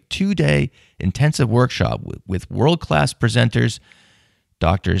offering a 2-day intensive workshop with world-class presenters,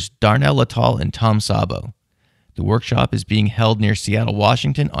 Drs. Darnell Latal and Tom Sabo. The workshop is being held near Seattle,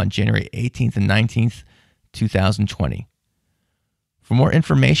 Washington on January 18th and 19th, 2020. For more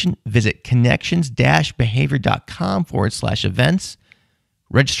information, visit connections-behavior.com/events.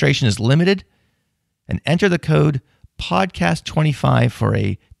 Registration is limited, and enter the code podcast25 for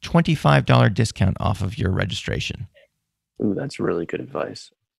a $25 discount off of your registration. Ooh, that's really good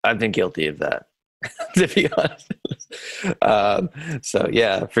advice. I've been guilty of that. to be honest. So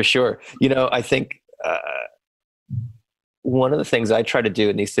yeah, for sure. I think one of the things I try to do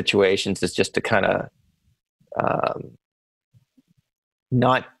in these situations is just to kind of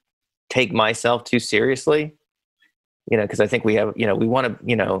not take myself too seriously, because I think we have, we want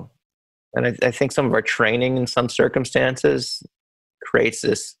to, and I think some of our training in some circumstances creates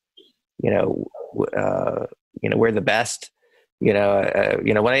this, we're the best. When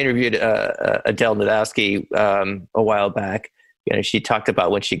I interviewed Adele Nadowski a while back, she talked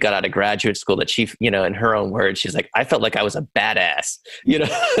about when she got out of graduate school that she, in her own words, she's like, I felt like I was a badass,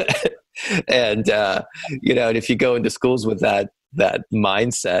 and and if you go into schools with that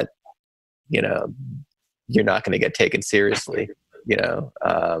mindset, you're not going to get taken seriously,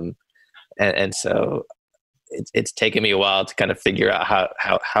 and so it's taken me a while to kind of figure out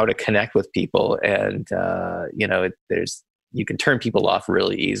how to connect with people, and you can turn people off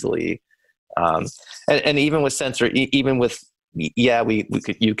really easily. And even with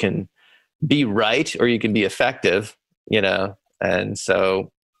you can be right or you can be effective, and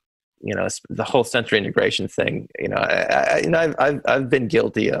so, it's the whole sensory integration thing, I've been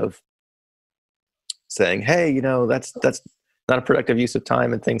guilty of saying, hey, that's not a productive use of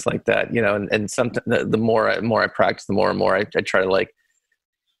time and things like that, and sometimes the more I practice, the more and more I try to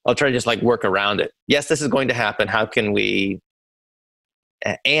I'll try to just work around it. Yes, this is going to happen. How can we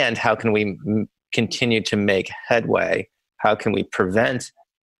continue to make headway? How can we prevent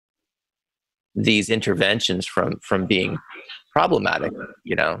these interventions from being problematic?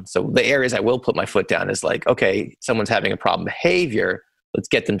 So the areas I will put my foot down is okay, someone's having a problem behavior. Let's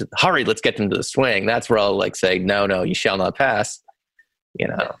get them to the swing. That's where I'll say, no, you shall not pass,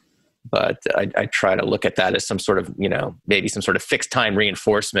 but I try to look at that as some sort of, maybe some sort of fixed time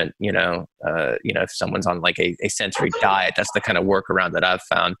reinforcement, if someone's on a sensory diet, that's the kind of workaround that I've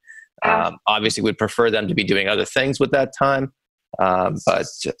found. Obviously would prefer them to be doing other things with that time. But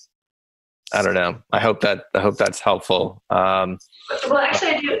I don't know. I hope that's helpful. Well,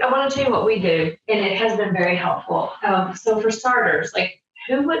 actually, I want to tell you what we do, and it has been very helpful. So for starters,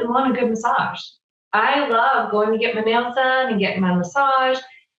 who wouldn't want a good massage? I love going to get my nails done and getting my massage.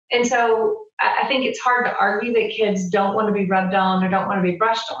 And so I think it's hard to argue that kids don't want to be rubbed on or don't want to be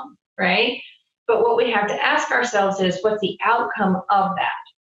brushed on, right? But what we have to ask ourselves is, what's the outcome of that?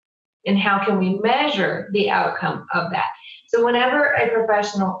 And how can we measure the outcome of that? So whenever a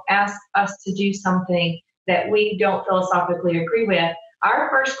professional asks us to do something that we don't philosophically agree with, our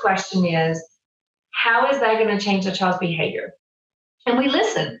first question is, how is that going to change the child's behavior? And we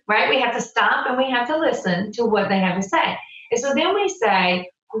listen, right? We have to stop and we have to listen to what they have to say. And so then we say,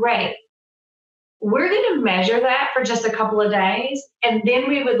 great, we're going to measure that for just a couple of days, and then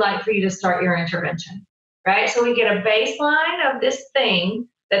we would like for you to start your intervention, right? So we get a baseline of this thing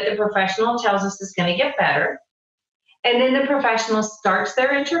that the professional tells us is going to get better. And then the professional starts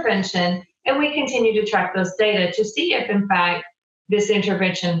their intervention, and we continue to track those data to see if, in fact, this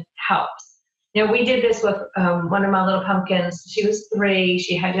intervention helps. We did this with one of my little pumpkins. She was 3.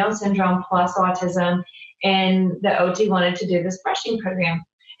 She had Down syndrome plus autism, and the OT wanted to do this brushing program.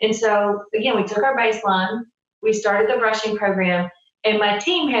 And so, again, we took our baseline. We started the brushing program, and my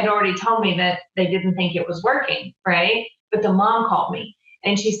team had already told me that they didn't think it was working, right? But the mom called me,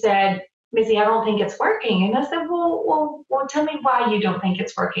 and she said, Missy, I don't think it's working. And I said, well, tell me why you don't think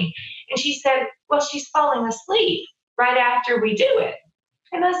it's working. And she said, well, she's falling asleep right after we do it.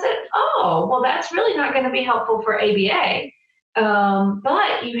 And I said, oh, well, that's really not going to be helpful for ABA.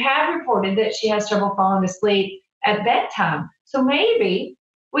 But you have reported that she has trouble falling asleep at bedtime. So maybe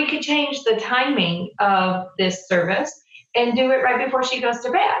we could change the timing of this service and do it right before she goes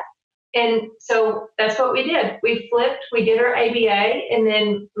to bed. And so that's what we did. We flipped, we did her ABA, and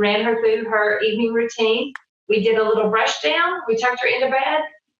then ran her through her evening routine. We did a little brush down, we tucked her into bed,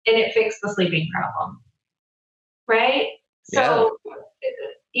 and it fixed the sleeping problem. Right? So,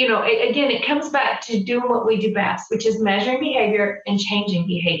 again, it comes back to doing what we do best, which is measuring behavior and changing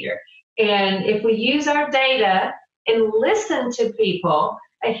behavior. And if we use our data and listen to people,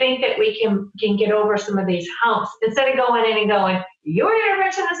 I think that we can get over some of these humps instead of going in and going, your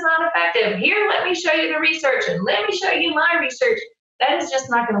intervention is not effective. Here, let me show you the research and let me show you my research. That is just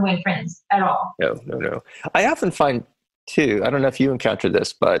not going to win friends at all. No. I often find too, I don't know if you encounter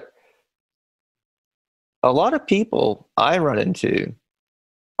this, but a lot of people I run into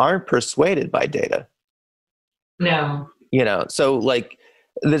aren't persuaded by data. No. So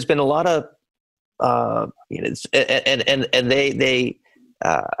there's been a lot of, and they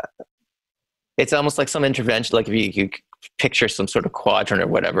it's almost like some intervention, like if you picture some sort of quadrant or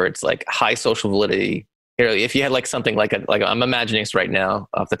whatever, it's like high social validity if you had like something like I'm imagining this right now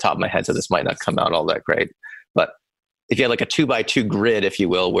off the top of my head, so this might not come out all that great, but if you had like a 2x2 grid, if you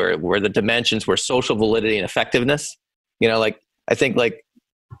will, where the dimensions were social validity and effectiveness, like I think like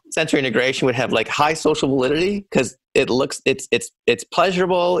sensory integration would have like high social validity because it's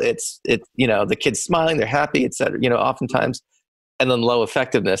pleasurable, the kid's smiling, they're happy, etc. Oftentimes, and then low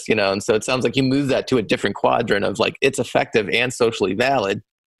effectiveness, and so it sounds like you move that to a different quadrant of like it's effective and socially valid,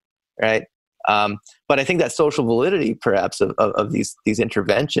 right? But I think that social validity, perhaps, of these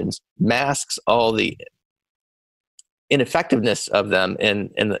interventions masks all the ineffectiveness of them in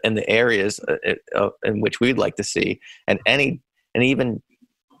the areas in which we'd like to see, and even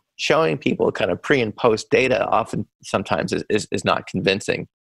showing people kind of pre and post data sometimes is not convincing.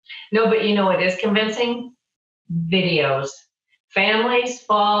 No, but what is convincing? Videos. Families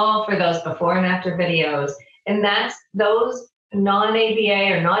fall for those before and after videos. And that's those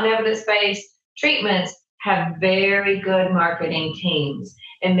non-ABA or non-evidence-based treatments have very good marketing teams.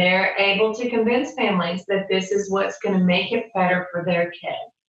 And they're able to convince families that this is what's going to make it better for their kid.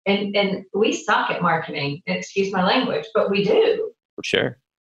 And we suck at marketing, excuse my language, but we do. For sure.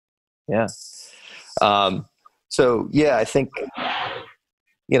 Yeah. So yeah, I think,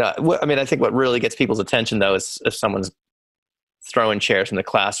 I think what really gets people's attention though is if someone's throwing chairs in the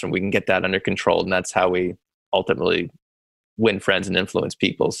classroom, we can get that under control, and that's how we ultimately win friends and influence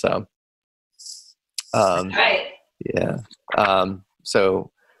people. So, right. Yeah.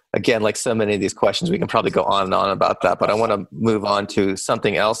 So again, like so many of these questions, we can probably go on and on about that, but I want to move on to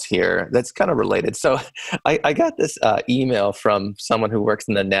something else here that's kind of related. So I got this email from someone who works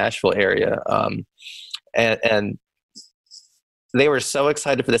in the Nashville area, and they were so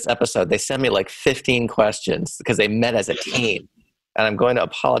excited for this episode. They sent me like 15 questions because they met as a team. And I'm going to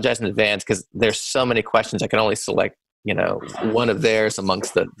apologize in advance because there's so many questions. I can only select, one of theirs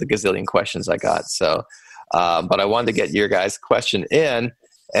amongst the gazillion questions I got. So, but I wanted to get your guys' question in.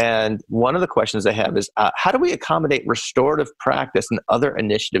 And one of the questions I have is, how do we accommodate restorative practice and other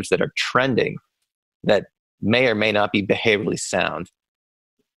initiatives that are trending that may or may not be behaviorally sound?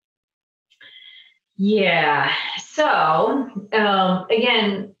 Yeah. So,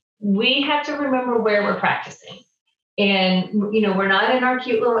 again, we have to remember where we're practicing. And, we're not in our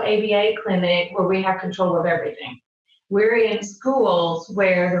cute little ABA clinic where we have control of everything. We're in schools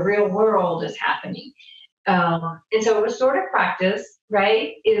where the real world is happening. And so restorative practice,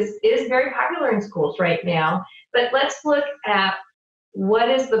 right, is very popular in schools right now. But let's look at what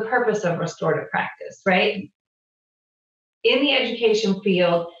is the purpose of restorative practice, right? In the education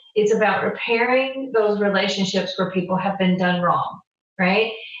field, it's about repairing those relationships where people have been done wrong,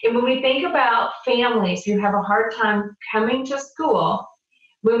 right? And when we think about families who have a hard time coming to school,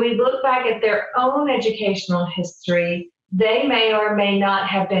 when we look back at their own educational history, they may or may not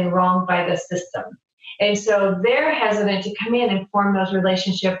have been wronged by the system. And so they're hesitant to come in and form those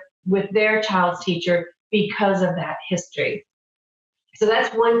relationships with their child's teacher because of that history. So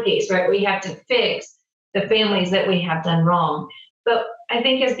that's one piece, right? We have to fix the families that we have done wrong. But I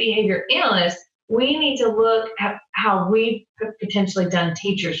think as behavior analysts, we need to look at how we've potentially done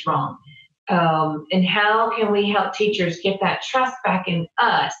teachers wrong. And how can we help teachers get that trust back in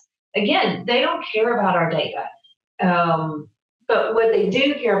us? Again, they don't care about our data. But what they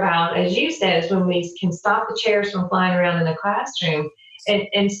do care about, as you said, is when we can stop the chairs from flying around in the classroom.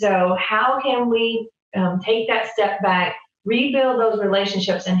 And so how can we take that step back, rebuild those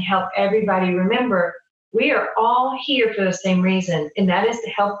relationships, and help everybody remember we are all here for the same reason, and that is to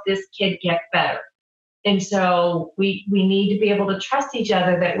help this kid get better. And so we need to be able to trust each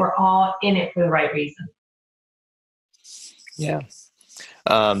other that we're all in it for the right reason. Yeah.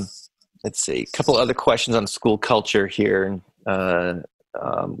 Let's see. A couple other questions on school culture here.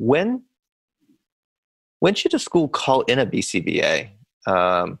 When should a school call in a BCBA?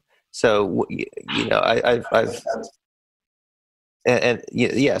 So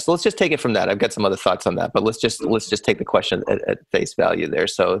so let's just take it from that. I've got some other thoughts on that, but let's just take the question at face value there.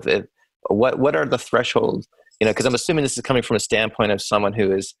 So what are the thresholds? Because I'm assuming this is coming from a standpoint of someone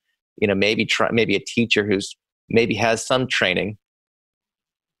who is, maybe a teacher who's maybe has some training,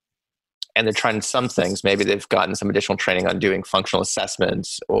 and they're trying some things. Maybe they've gotten some additional training on doing functional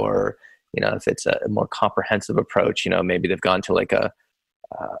assessments, or if it's a more comprehensive approach, maybe they've gone to like a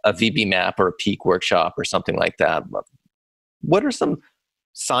VB map or a peak workshop or something like that. What are some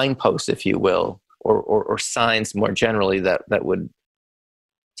signposts, if you will, or signs more generally that would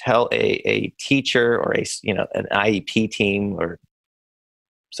tell a teacher or an IEP team or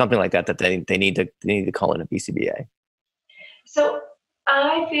something like that they need to call in a BCBA? So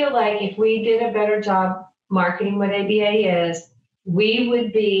I feel like if we did a better job marketing what ABA is, we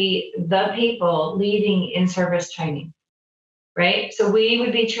would be the people leading in-service training, right? So we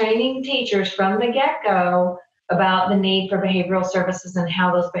would be training teachers from the get-go about the need for behavioral services and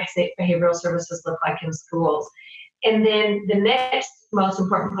how those behavioral services look like in schools. And then the next most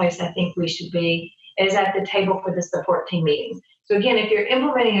important place I think we should be is at the table for the support team meetings. So again, if you're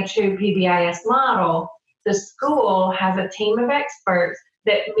implementing a true PBIS model, the school has a team of experts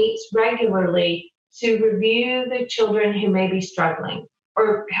that meets regularly to review the children who may be struggling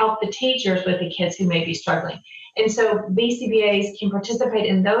or help the teachers with the kids who may be struggling. And so BCBAs can participate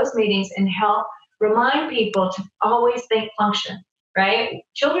in those meetings and help remind people to always think function, right?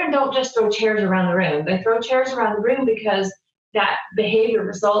 Children don't just throw chairs around the room. They throw chairs around the room because that behavior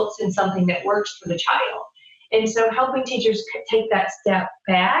results in something that works for the child. And so helping teachers take that step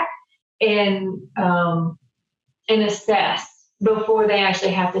back and assess before they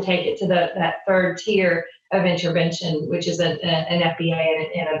actually have to take it to that third tier of intervention, which is an FBA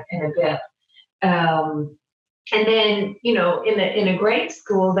and a BIP. And then, you know, in a great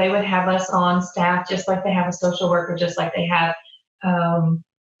school, they would have us on staff just like they have a social worker, just like they have,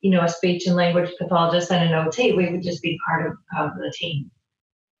 you know, a speech and language pathologist and an OT. We would just be part of the team.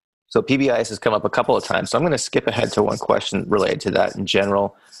 So PBIS has come up a couple of times. So I'm going to skip ahead to one question related to that in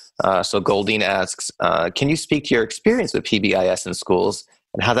general. So Goldine asks, can you speak to your experience with PBIS in schools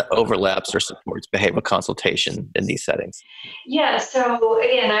and how that overlaps or supports behavioral consultation in these settings? Yeah, so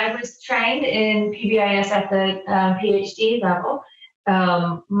again, I was trained in PBIS at the PhD level.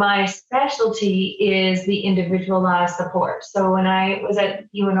 My specialty is the individualized support. So when I was at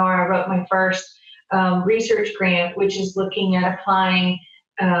UNR, I wrote my first research grant, which is looking at applying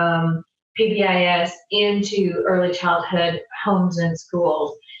PBIS into early childhood homes and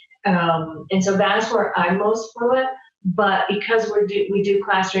schools. And so that's where I'm most fluent. But because we do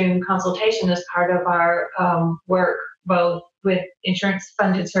classroom consultation as part of our work, both with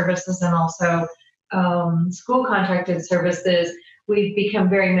insurance-funded services and also school contracted services, we've become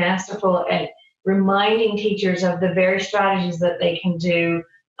very masterful at reminding teachers of the very strategies that they can do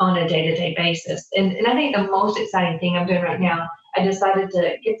on a day-to-day basis. And I think the most exciting thing I'm doing right now, I decided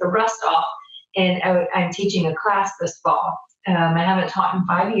to get the rust off, and I'm teaching a class this fall. I haven't taught in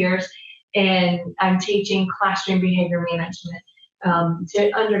 5 years, and I'm teaching classroom behavior management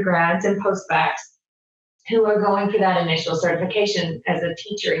to undergrads and postbacks who are going for that initial certification as a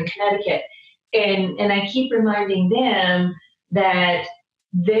teacher in Connecticut. And I keep reminding them that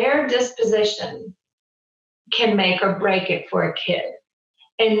their disposition can make or break it for a kid.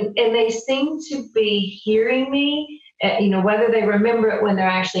 And they seem to be hearing me, you know, whether they remember it when they're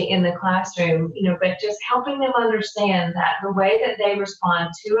actually in the classroom, you know, but just helping them understand that the way that they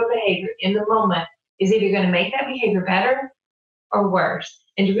respond to a behavior in the moment is either going to make that behavior better or worse.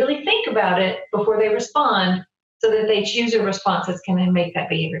 And to really think about it before they respond so that they choose a response that's going to make that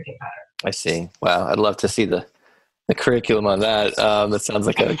behavior get better. I see. Wow. I'd love to see the curriculum on that. That sounds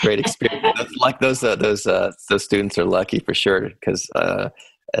like a great experience. Like those students are lucky for sure, because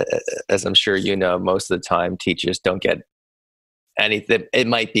as I'm sure you know, most of the time teachers don't get anything. It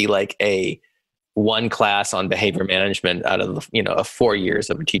might be like one class on behavior management out of a 4 years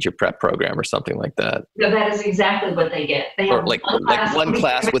of a teacher prep program or something like that. No, that is exactly what they get. They have one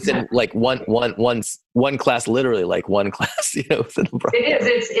class within one class, literally like one class. Within a program. It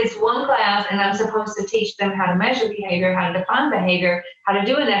is. It's one class, and I'm supposed to teach them how to measure behavior, how to define behavior, how to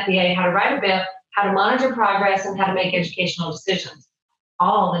do an FBA, how to write a BIP, how to monitor progress, and how to make educational decisions,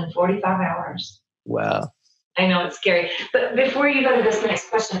 all in 45 hours. Wow. I know it's scary. But before you go to this next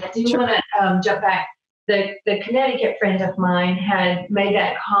question, I do want to jump back. The Connecticut friend of mine had made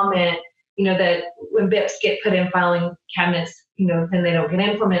that comment, that when BIPs get put in filing cabinets, then they don't get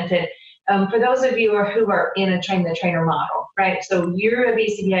implemented. For those of you who are in a train the trainer model, right? So you're a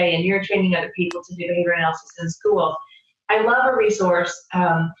BCBA and you're training other people to do behavior analysis in schools. I love a resource.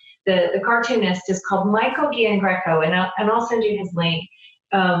 The cartoonist is called Michael Giangreco, and I'll send you his link.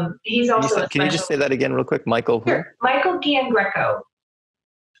 He's also can you just say that again real quick? Michael? Sure. Michael Giangreco.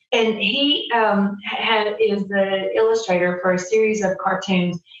 And he is the illustrator for a series of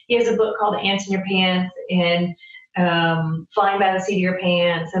cartoons. He has a book called Ants in Your Pants and Flying by the Seat of Your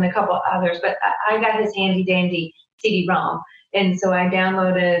Pants and a couple others. But I got his handy dandy CD-ROM. And so I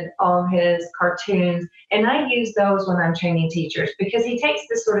downloaded all of his cartoons. And I use those when I'm training teachers because he takes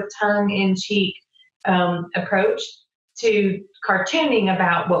this sort of tongue-in-cheek approach to cartooning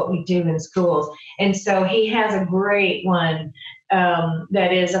about what we do in schools. And so he has a great one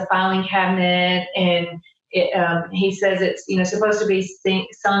that is a filing cabinet, and he says it's supposed to be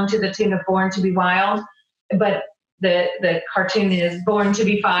sung to the tune of Born to be Wild, but the cartoon is Born to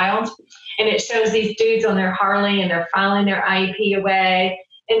Be Filed, and it shows these dudes on their Harley and they're filing their IEP away.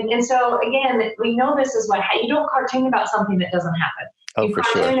 And so again, we know this is what you don't cartoon about something that doesn't happen. Oh, you for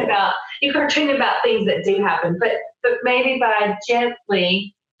cartoon sure. You cartoon about things that do happen, but maybe by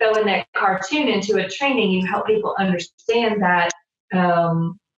gently throwing that cartoon into a training, you help people understand that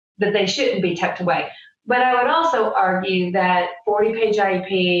that they shouldn't be tucked away. But I would also argue that 40-page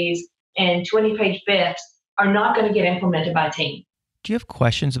IEPs and 20-page BIFs are not going to get implemented by a team. Do you have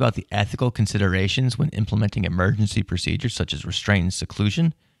questions about the ethical considerations when implementing emergency procedures such as restraint and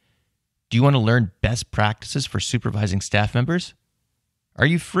seclusion? Do you want to learn best practices for supervising staff members? Are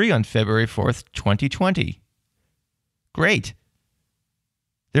you free on February 4th, 2020? Great.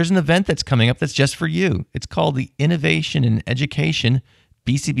 There's an event that's coming up that's just for you. It's called the Innovation in Education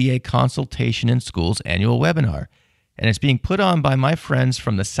BCBA Consultation in Schools Annual Webinar, and it's being put on by my friends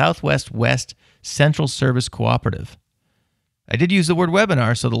from the Southwest West Central Service Cooperative. I did use the word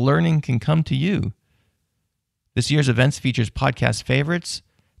webinar so the learning can come to you. This year's events features podcast favorites,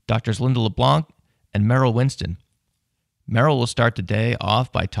 Drs. Linda LeBlanc and Merrill Winston. Merrill will start the day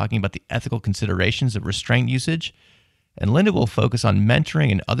off by talking about the ethical considerations of restraint usage, and Linda will focus on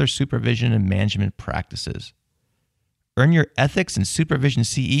mentoring and other supervision and management practices. Earn your ethics and supervision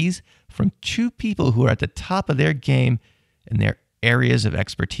CEs from two people who are at the top of their game in their areas of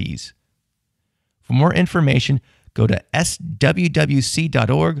expertise. For more information, go to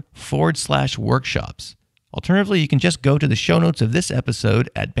swwc.org/workshops. Alternatively, you can just go to the show notes of this episode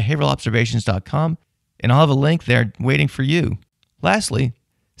at behavioralobservations.com, and I'll have a link there waiting for you. Lastly,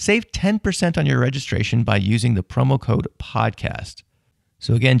 save 10% on your registration by using the promo code PODCAST.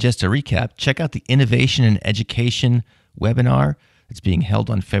 So again, just to recap, check out the Innovation in Education webinar that's being held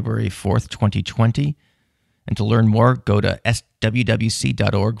on February 4th, 2020. And to learn more, go to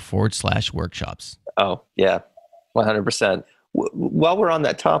swwc.org/workshops. Oh, yeah, 100%. While we're on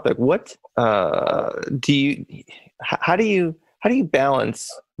that topic, how do you balance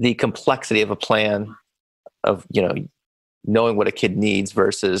the complexity of a plan of, knowing what a kid needs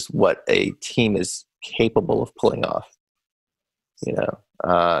versus what a team is capable of pulling off?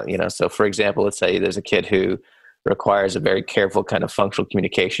 So for example, let's say there's a kid who requires a very careful kind of functional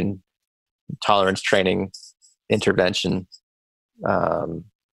communication, tolerance training, intervention,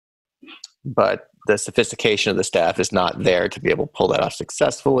 but the sophistication of the staff is not there to be able to pull that off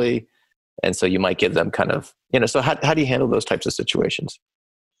successfully. And so you might give them kind of, so how do you handle those types of situations?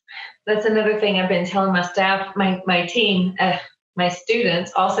 That's another thing I've been telling my staff, my team, my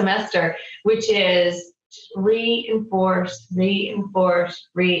students all semester, which is reinforce. We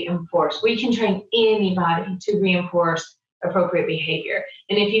can train anybody to reinforce appropriate behavior.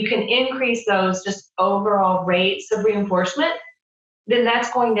 And if you can increase those just overall rates of reinforcement, then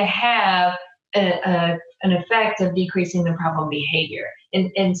that's going to have an effect of decreasing the problem behavior.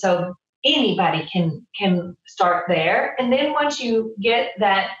 And so anybody can start there. And then once you get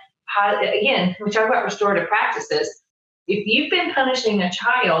that, again, we talk about restorative practices. If you've been punishing a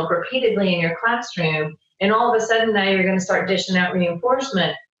child repeatedly in your classroom, and all of a sudden now you're going to start dishing out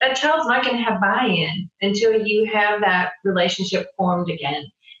reinforcement, that child's not going to have buy-in until you have that relationship formed again.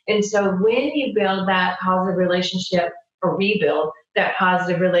 And so when you build that positive relationship, or rebuild that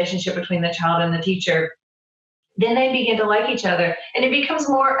positive relationship between the child and the teacher, then they begin to like each other, and it becomes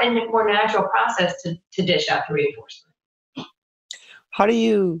a more natural process to dish out the reinforcement.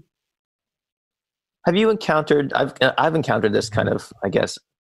 Have you encountered, I've encountered this kind of, I guess,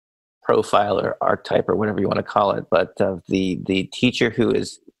 profile or archetype or whatever you want to call it, but the teacher who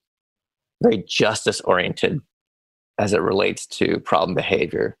is very justice oriented as it relates to problem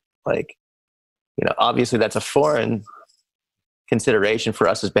behavior. Like, obviously that's a foreign consideration for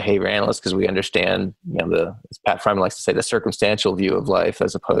us as behavior analysts, because we understand, as Pat Fryman likes to say, the circumstantial view of life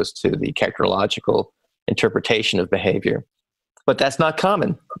as opposed to the characterological interpretation of behavior. But that's not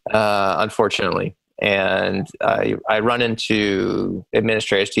common, unfortunately. And I run into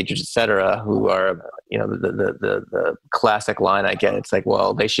administrators, teachers, et cetera, who are, the classic line I get. It's like,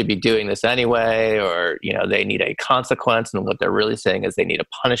 well, they should be doing this anyway, or, they need a consequence. And what they're really saying is they need a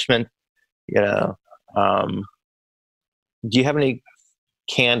punishment. Do you have any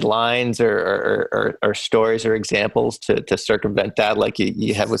canned lines or stories or examples to circumvent that, like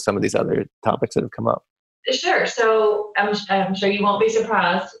you have with some of these other topics that have come up? Sure. So I'm sure you won't be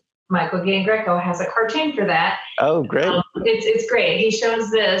surprised. Michael Greco has a cartoon for that. Oh, great. It's great. He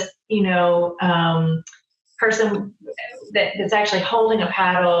shows this, person that's actually holding a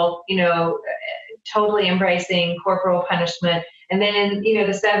paddle, totally embracing corporal punishment. And then,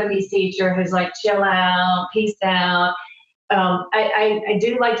 the 70s teacher who's like, chill out, peace out. I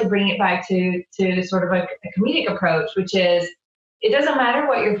do like to bring it back to sort of a comedic approach, which is it doesn't matter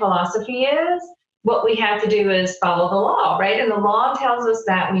what your philosophy is. What we have to do is follow the law, right? And the law tells us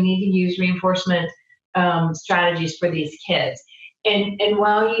that we need to use reinforcement strategies for these kids. And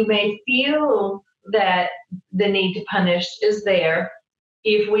while you may feel that the need to punish is there,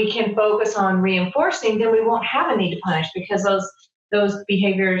 if we can focus on reinforcing, then we won't have a need to punish because those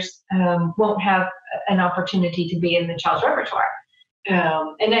behaviors won't have an opportunity to be in the child's repertoire.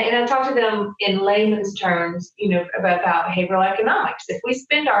 And I talk to them in layman's terms, about behavioral economics. If we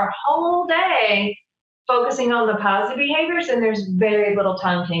spend our whole day focusing on the positive behaviors, then there's very little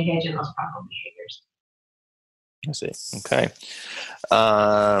time to engage in those problem behaviors. I see. Okay.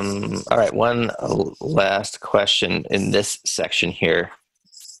 All right. One last question in this section here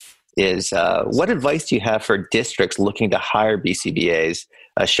is, what advice do you have for districts looking to hire BCBAs?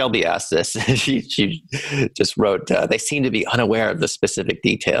 Shelby asked this. she just wrote, they seem to be unaware of the specific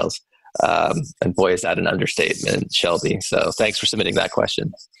details. And boy, is that an understatement, Shelby. So thanks for submitting that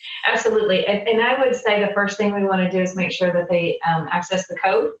question. Absolutely. And I would say the first thing we want to do is make sure that they access the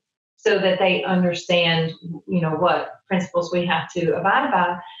code so that they understand, what principles we have to abide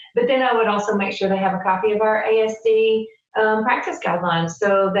by. But then I would also make sure they have a copy of our ASD practice guidelines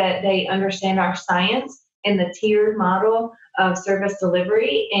so that they understand our science and the tiered model of service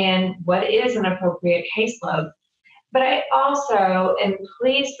delivery and what is an appropriate caseload. But I also, and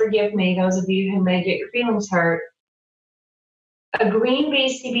please forgive me, those of you who may get your feelings hurt, a green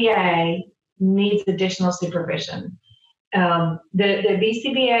BCBA needs additional supervision. The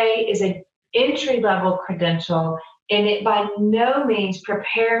BCBA is an entry-level credential, and it by no means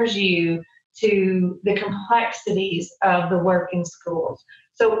prepares you to the complexities of the work in schools.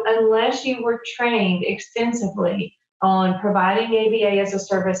 So unless you were trained extensively on providing ABA as a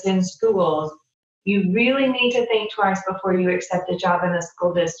service in schools, you really need to think twice before you accept a job in a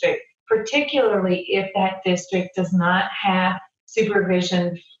school district, particularly if that district does not have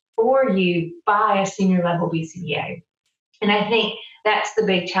supervision for you by a senior level BCBA. And I think that's the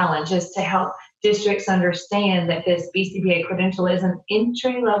big challenge, is to help districts understand that this BCBA credential is an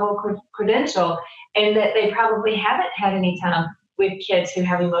entry-level credential and that they probably haven't had any time with kids who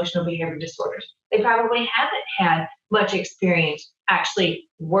have emotional behavior disorders. They probably haven't had much experience actually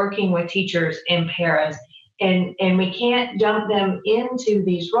working with teachers and paras. And we can't dump them into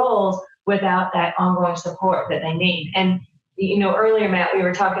these roles without that ongoing support that they need. And, earlier, Matt, we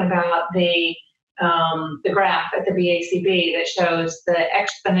were talking about the graph at the BACB that shows the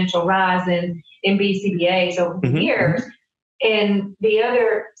exponential rise in BCBAs over the years. And the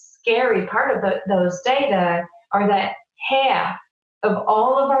other scary part of those data are that half of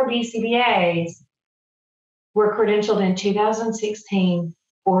all of our BCBAs were credentialed in 2016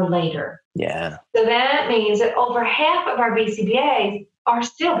 or later. Yeah. So that means that over half of our BCBAs are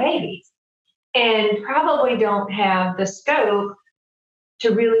still babies and probably don't have the scope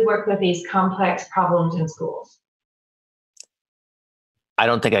to really work with these complex problems in schools. I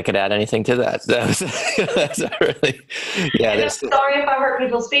don't think I could add anything to that. That's really, yeah. I'm sorry if I hurt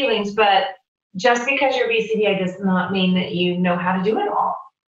people's feelings, but just because you're BCBA does not mean that you know how to do it all.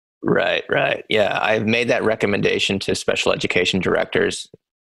 Right. Yeah, I've made that recommendation to special education directors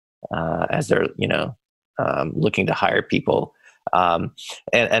as they're, looking to hire people, and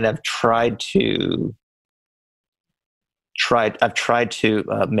I've tried to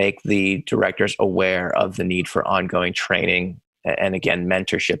make the directors aware of the need for ongoing training and again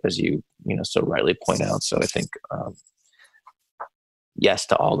mentorship, as you so rightly point out. So I think yes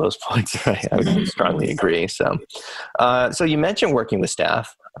to all those points. Right? I would strongly agree. So you mentioned working with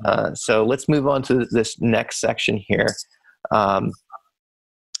staff. So let's move on to this next section here.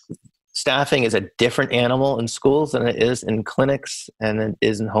 Staffing is a different animal in schools than it is in clinics and it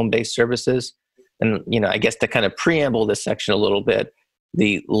is in home-based services. And, I guess to kind of preamble this section a little bit,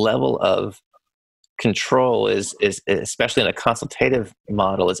 the level of control is especially in a consultative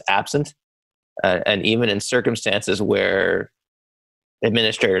model, is absent. And even in circumstances where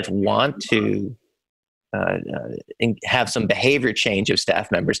administrators want to have some behavior change of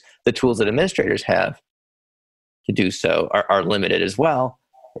staff members, the tools that administrators have to do so are limited as well.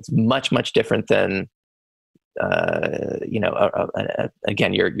 It's much, much different than,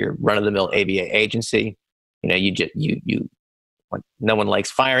 again, your run-of-the-mill ABA agency. No one likes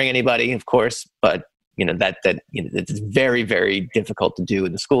firing anybody, of course, but it's very, very difficult to do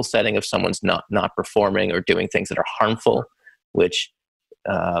in the school setting if someone's not performing or doing things that are harmful, which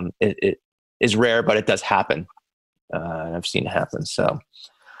it is rare, but it does happen. And I've seen it happen. So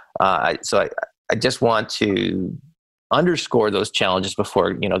I just want to underscore those challenges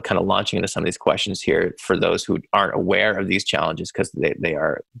before, kind of launching into some of these questions here for those who aren't aware of these challenges, because they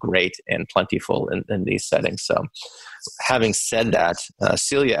are great and plentiful in these settings. So having said that,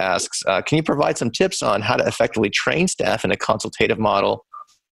 Celia asks, can you provide some tips on how to effectively train staff in a consultative model?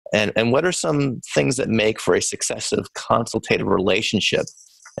 And what are some things that make for a successful consultative relationship,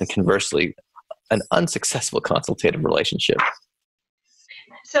 and conversely, an unsuccessful consultative relationship?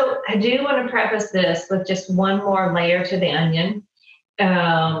 So I do want to preface this with just one more layer to the onion.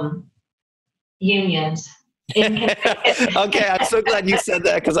 Unions. Okay, I'm so glad you said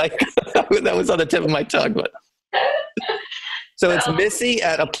that, because that was on the tip of my tongue. But so it's Missy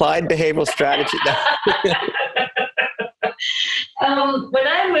at Applied Behavioral Strategy. When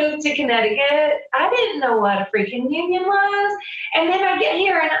I moved to Connecticut, I didn't know what a freaking union was. And then I get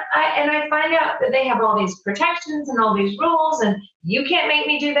here and I find out that they have all these protections and all these rules, and you can't make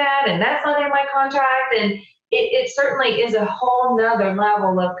me do that, and that's not in my contract. And it certainly is a whole nother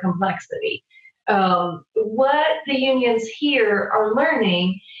level of complexity. What the unions here are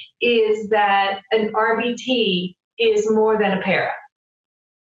learning is that an RBT is more than a para.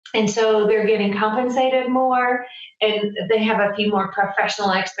 And so they're getting compensated more, and they have a few more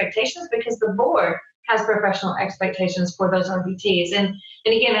professional expectations because the board has professional expectations for those RBTs. And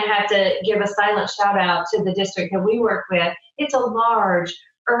again, I have to give a silent shout out to the district that we work with. It's a large,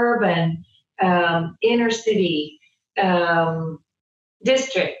 urban, inner city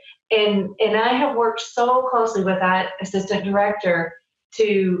district. And I have worked so closely with that assistant director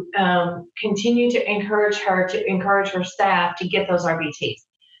to continue to encourage her staff to get those RBTs.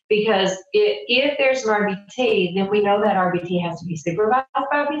 Because if there's an RBT, then we know that RBT has to be supervised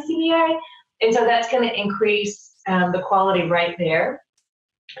by BCBA. And so that's going to increase the quality right there.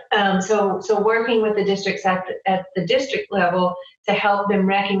 So working with the districts at the district level to help them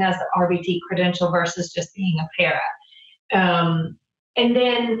recognize the RBT credential versus just being a para. And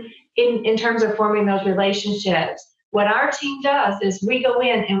then in terms of forming those relationships, what our team does is we go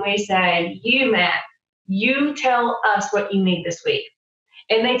in and we say, Matt, you tell us what you need this week.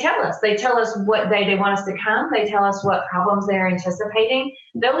 And they tell us what day they want us to come. They tell us what problems they're anticipating.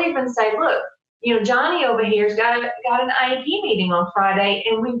 They'll even say, look, Johnny over here's got an IEP meeting on Friday,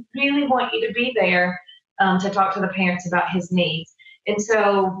 and we really want you to be there to talk to the parents about his needs. And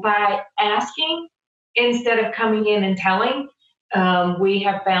so by asking instead of coming in and telling, we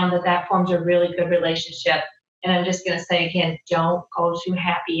have found that forms a really good relationship. And I'm just going to say again, don't go to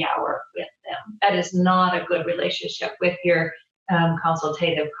happy hour with them. That is not a good relationship with your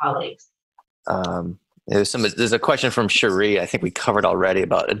consultative colleagues. There's a question from Cherie. I think we covered already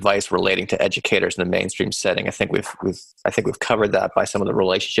about advice relating to educators in the mainstream setting. I think we've covered that by some of the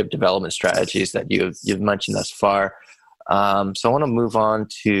relationship development strategies that you've mentioned thus far. So I want to move on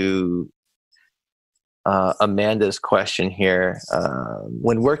to Amanda's question here.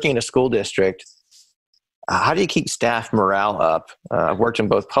 When working in a school district, how do you keep staff morale up? I've worked in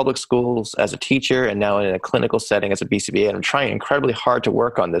both public schools as a teacher and now in a clinical setting as a BCBA, and I'm trying incredibly hard to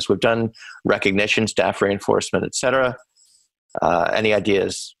work on this. We've done recognition, staff reinforcement, etc. Any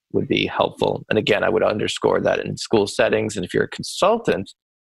ideas would be helpful. And again, I would underscore that in school settings, and if you're a consultant,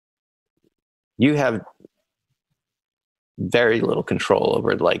 you have very little control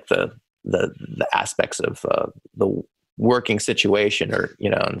over like the aspects of the working situation, or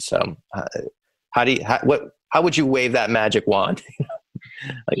and so. How would you wave that magic wand?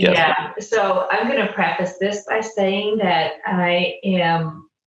 I guess. Yeah. So I'm going to preface this by saying that I am,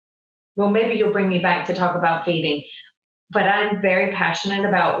 well, maybe you'll bring me back to talk about feeding, but I'm very passionate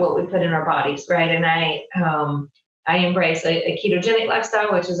about what we put in our bodies, right? And I embrace a ketogenic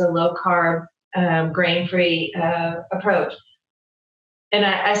lifestyle, which is a low carb, grain-free approach. And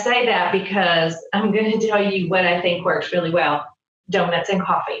I say that because I'm going to tell you what I think works really well: donuts and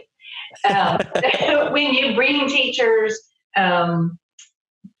coffee. When you bring teachers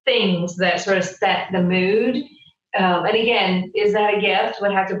things that sort of set the mood, and again, is that a gift?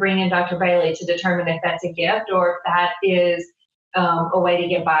 Would have to bring in Dr. Bailey to determine if that's a gift or if that is a way to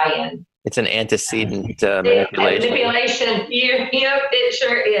get buy-in. It's an antecedent manipulation. Manipulation, it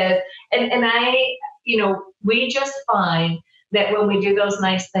sure is. And we just find that when we do those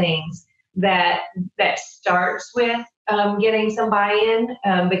nice things, that starts with getting some buy-in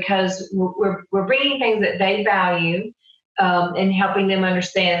because we're bringing things that they value and helping them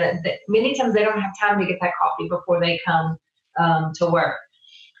understand that many times they don't have time to get that coffee before they come to work.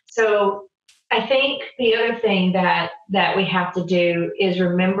 So I think the other thing that we have to do is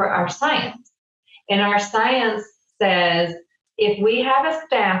remember our science. And our science says if we have a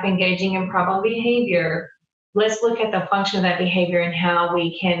staff engaging in problem behavior, let's look at the function of that behavior and how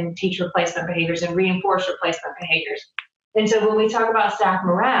we can teach replacement behaviors and reinforce replacement behaviors. And so when we talk about staff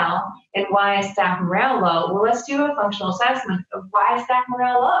morale and why is staff morale low, well, let's do a functional assessment of why is staff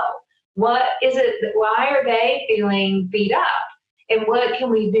morale low? What is it? Why are they feeling beat up? And what can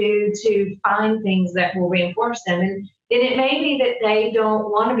we do to find things that will reinforce them? And it may be that they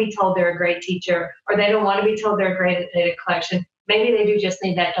don't want to be told they're a great teacher, or they don't want to be told they're great at data collection. Maybe they do just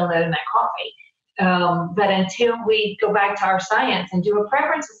need that donut and that coffee. But until we go back to our science and do a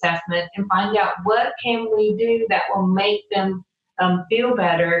preference assessment and find out what can we do that will make them feel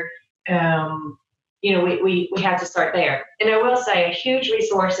better, we have to start there. And I will say a huge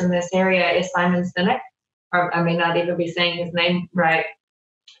resource in this area is Simon Sinek. Or I may not even be saying his name right.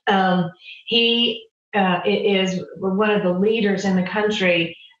 He is one of the leaders in the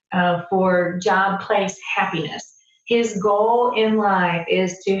country for job place happiness. His goal in life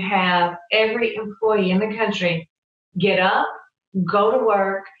is to have every employee in the country get up, go to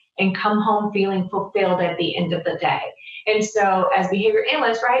work, and come home feeling fulfilled at the end of the day. And so as behavior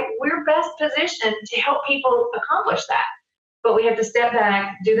analysts, right, we're best positioned to help people accomplish that. But we have to step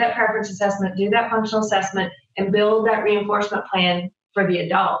back, do that preference assessment, do that functional assessment, and build that reinforcement plan for the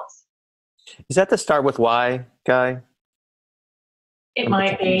adults. Is that the Start With Why guy? It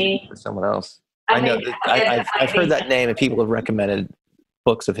might be. For someone else. I've heard that name, and people have recommended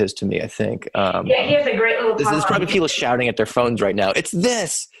books of his to me, I think. He has a great little talk. There's probably people shouting at their phones right now. It's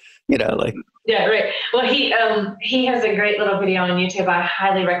this! Yeah, right. Well, he has a great little video on YouTube I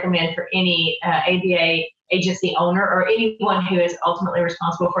highly recommend for any ABA agency owner or anyone who is ultimately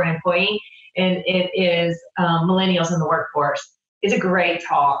responsible for an employee. And it is Millennials in the Workforce. It's a great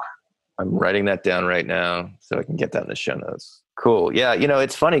talk. I'm writing that down right now so I can get that in the show notes. Cool. Yeah,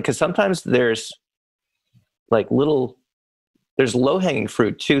 it's funny because sometimes there's there's low-hanging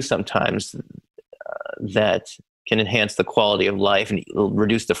fruit too sometimes that can enhance the quality of life and it'll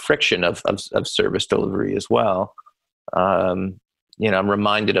reduce the friction of service delivery as well. I'm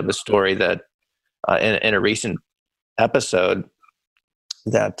reminded of a story that in a recent episode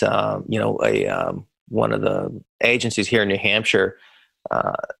that one of the agencies here in New Hampshire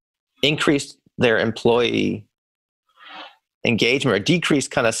increased their employee engagement or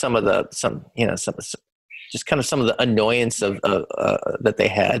decreased kind of some of the annoyance of that they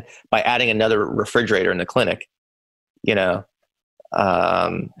had by adding another refrigerator in the clinic. Not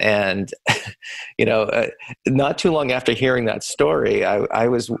too long after hearing that story, I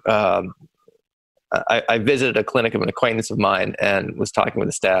visited a clinic of an acquaintance of mine and was talking with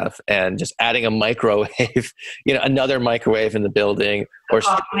the staff, and just adding a microwave, another microwave in the building, or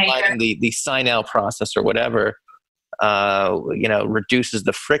streamlining the sign-out process or whatever, reduces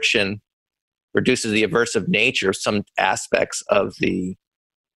the friction, reduces the aversive nature of some aspects of the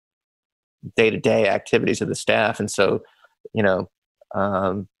day-to-day activities of the staff. And so,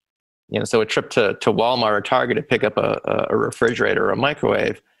 so a trip to Walmart or Target to pick up a refrigerator or a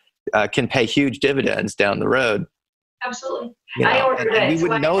microwave can pay huge dividends down the road. Absolutely. And we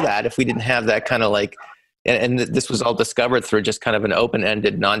wouldn't know that if we didn't have that kind of and this was all discovered through just kind of an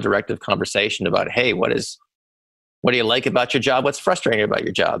open-ended, non-directive conversation about, hey, what do you like about your job? What's frustrating about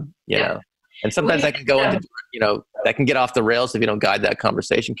your job? You know? And sometimes that can go into, that can get off the rails if you don't guide that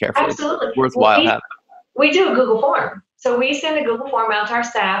conversation carefully. Absolutely. It's worthwhile having. We do a Google form. So we send a Google form out to our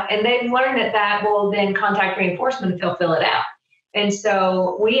staff, and they've learned that will then contact reinforcement if they'll fill it out. And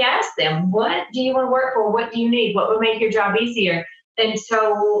so we ask them, what do you want to work for? What do you need? What would make your job easier? And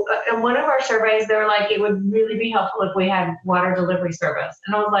so in one of our surveys, they were like, it would really be helpful if we had water delivery service.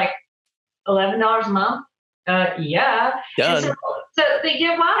 And I was like, $11 a month? Yeah. Done. So they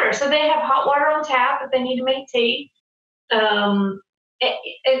get water. So they have hot water on tap if they need to make tea. And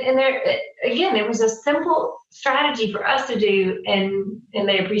there, again, it was a simple strategy for us to do, and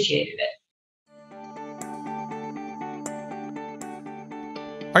they appreciated it.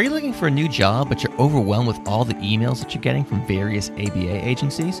 Are you looking for a new job, but you're overwhelmed with all the emails that you're getting from various ABA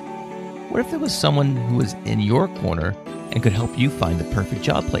agencies? What if there was someone who was in your corner and could help you find the perfect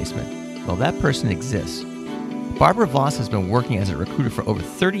job placement? Well, that person exists. Barbara Voss has been working as a recruiter for over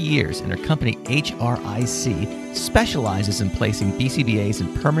 30 years, and her company, HRIC, specializes in placing BCBAs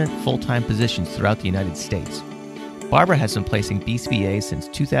in permanent full-time positions throughout the United States. Barbara has been placing BCBAs since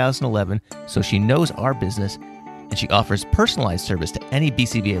 2011, so she knows our business, and she offers personalized service to any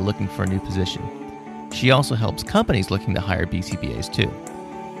BCBA looking for a new position. She also helps companies looking to hire BCBAs too.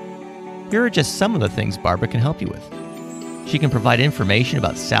 Here are just some of the things Barbara can help you with. She can provide information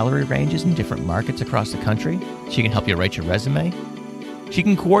about salary ranges in different markets across the country. She can help you write your resume. She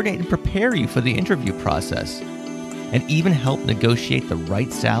can coordinate and prepare you for the interview process, and even help negotiate the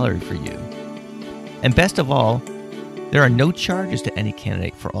right salary for you. And best of all, there are no charges to any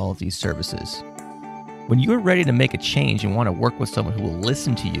candidate for all of these services. When you are ready to make a change and want to work with someone who will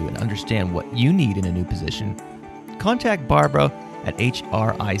listen to you and understand what you need in a new position, contact Barbara at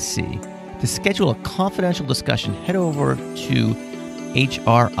HRIC. To schedule a confidential discussion, head over to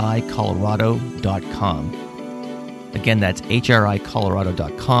hricolorado.com. Again, that's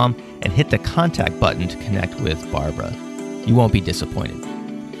hricolorado.com, and hit the contact button to connect with Barbara. You won't be disappointed.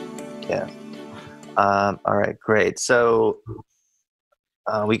 Yeah. All right, great. So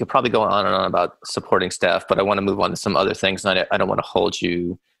we could probably go on and on about supporting staff, but I want to move on to some other things. And I don't want to hold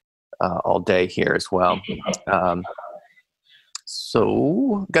you all day here as well.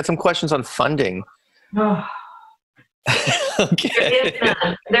 So got some questions on funding. Oh. Okay. There is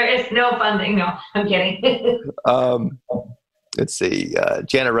none. There is no funding. No, I'm kidding. Let's see.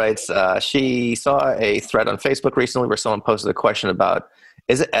 Janet writes, she saw a thread on Facebook recently where someone posted a question about,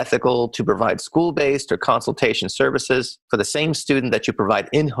 is it ethical to provide school-based or consultation services for the same student that you provide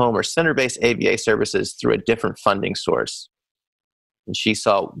in-home or center-based ABA services through a different funding source? And she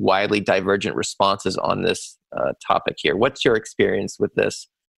saw widely divergent responses on this topic here. What's your experience with this?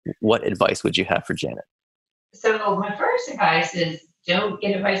 What advice would you have for Janet? So my first advice is don't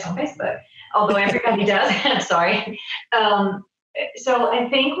get advice on Facebook, although everybody does. I'm sorry. So I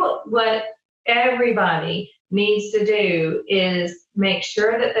think what everybody needs to do is make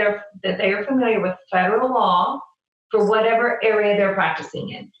sure that they are familiar with federal law for whatever area they're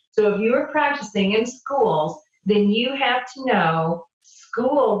practicing in. So if you are practicing in schools, then you have to know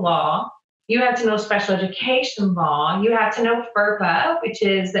school law. You have to know special education law. You have to know FERPA, which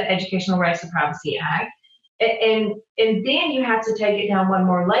is the Educational Rights to Privacy Act. And then you have to take it down one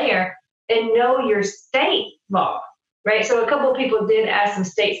more layer and know your state law, right? So a couple of people did ask some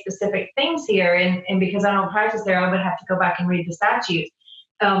state-specific things here, and because I don't practice there, I would have to go back and read the statutes.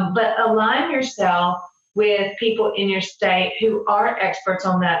 But align yourself with people in your state who are experts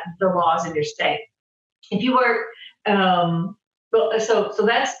on the laws in your state. If you work, so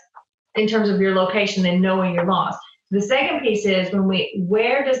that's in terms of your location and knowing your laws. The second piece is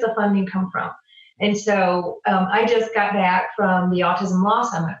where does the funding come from? And so I just got back from the Autism Law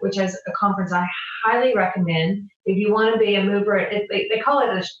Summit, which is a conference I highly recommend. If you want to be a mover, they call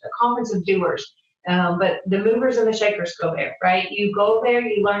it a conference of doers, but the movers and the shakers go there, right? You go there,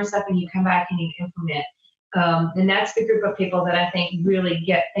 you learn stuff, and you come back and you implement. And that's the group of people that I think really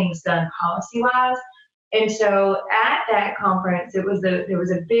get things done policy-wise. And so at that conference, there was a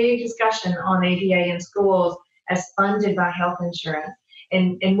big discussion on ABA in schools as funded by health insurance.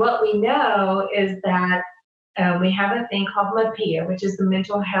 And what we know is that we have a thing called MAPIA, which is the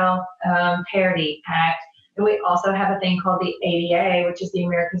Mental Health Parity Act. And we also have a thing called the ADA, which is the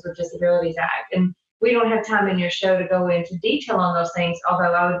Americans with Disabilities Act. And we don't have time in your show to go into detail on those things,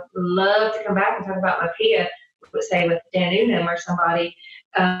 although I would love to come back and talk about MAPIA, say with Dan Unum or somebody.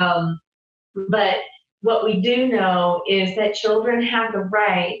 But what we do know is that children have the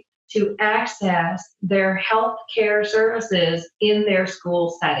right to access their health care services in their school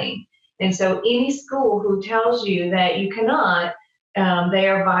setting. And so any school who tells you that you cannot, they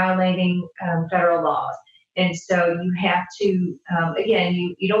are violating federal laws. And so you have to,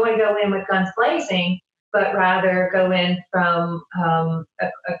 again, you don't want to go in with guns blazing, but rather go in from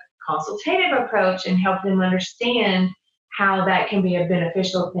a consultative approach and help them understand how that can be a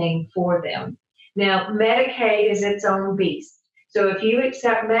beneficial thing for them. Now, Medicaid is its own beast. So if you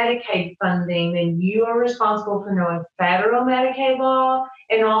accept Medicaid funding, then you are responsible for knowing federal Medicaid law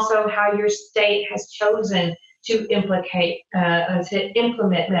and also how your state has chosen to implement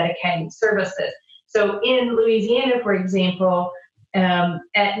Medicaid services. So in Louisiana, for example,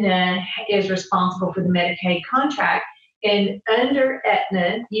 Aetna is responsible for the Medicaid contract. And under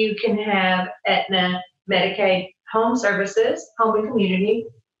Aetna, you can have Aetna Medicaid home services, home and community,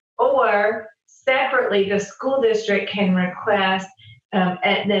 or separately, the school district can request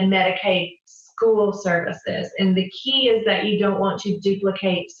Aetna Medicaid school services. And the key is that you don't want to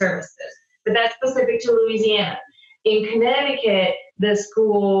duplicate services. But that's specific to Louisiana. In Connecticut, the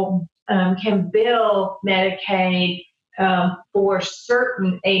school can bill Medicaid for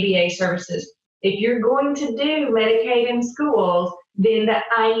certain ABA services. If you're going to do Medicaid in schools, then the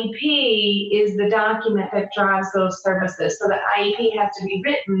IEP is the document that drives those services. So the IEP has to be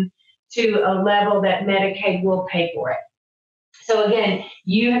written to a level that Medicaid will pay for it. So again,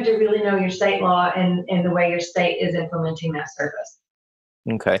 you have to really know your state law and the way your state is implementing that service.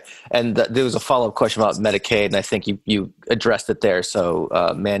 Okay. And there was a follow-up question about Medicaid, and I think you addressed it there. So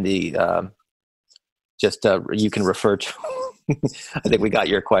Mandy, you can refer to I think we got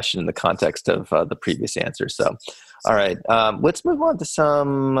your question in the context of the previous answer. So, all right, let's move on to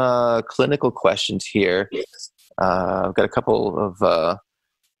some clinical questions here. I've got a couple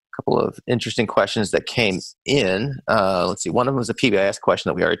of interesting questions that came in. Let's see. One of them was a PBIS question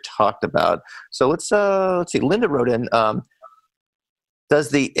that we already talked about. So let's see. Linda wrote in, does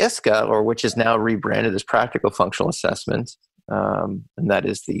the ISCA, or which is now rebranded as Practical Functional Assessment, and that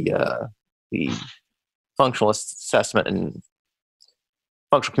is the functional assessment and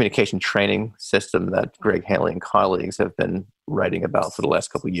functional communication training system that Greg Hanley and colleagues have been writing about for the last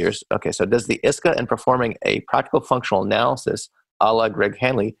couple of years. Okay, so does the ISCA in performing a practical functional analysis a la Greg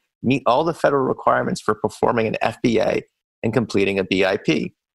Hanley meet all the federal requirements for performing an FBA and completing a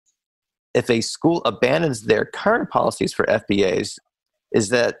BIP? If a school abandons their current policies for FBAs, does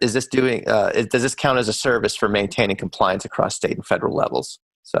this count as a service for maintaining compliance across state and federal levels?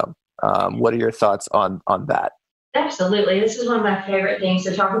 So what are your thoughts on that? Absolutely. This is one of my favorite things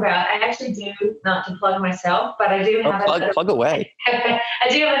to talk about. I actually do, not to plug myself, but I do have plug away. I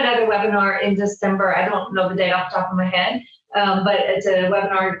do have another webinar in December. I don't know the date off the top of my head, but it's a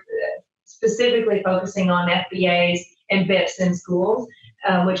webinar specifically focusing on FBAs and BIPs in schools,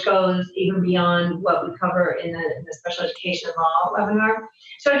 which goes even beyond what we cover in the special education law webinar.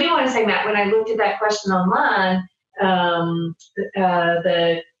 So I do want to say, Matt, when I looked at that question online,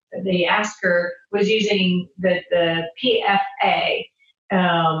 the asker was using the PFA,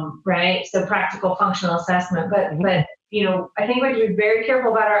 right? So practical functional assessment. But I think we have to be very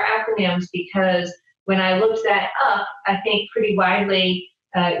careful about our acronyms, because when I looked that up, I think pretty widely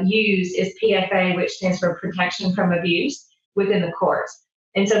used is PFA, which stands for Protection from Abuse within the courts.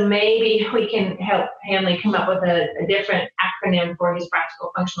 And so maybe we can help Hanley come up with a different acronym for his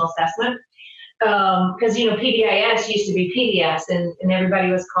practical functional assessment. Because PBIS used to be PBS, and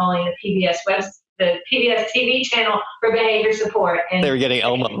everybody was calling the PBS TV channel for behavior support. And they were getting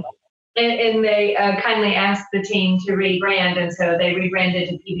Elmo. And they kindly asked the team to rebrand, and so they rebranded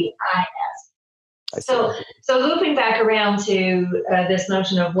to PBIS. So looping back around to this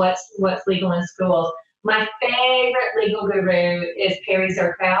notion of what's legal in schools, my favorite legal guru is Perry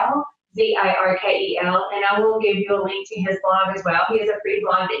Zirkel, Zirkel, and I will give you a link to his blog as well. He has a free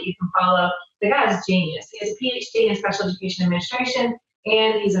blog that you can follow. The guy's genius. He has a PhD in special education administration,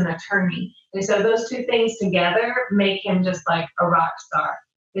 and he's an attorney. And so those two things together make him just like a rock star.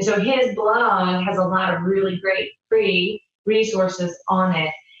 And so his blog has a lot of really great free resources on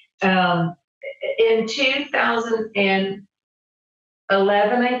it. In 2011,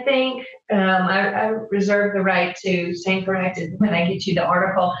 I think, I reserve the right to stand corrected when I get you the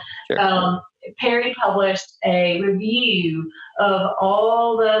article. Sure. Perry published a review of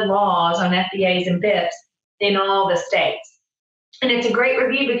all the laws on FBAs and BIPs in all the states. And it's a great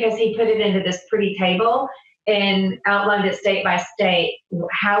review because he put it into this pretty table and outlined it state by state.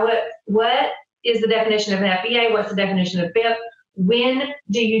 What is the definition of an FBA? What's the definition of BIP? When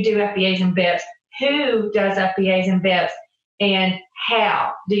do you do FBAs and BIPs? Who does FBAs and BIPs? And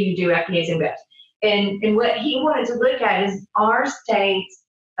how do you do FBAs and BIPs? And what he wanted to look at is, are states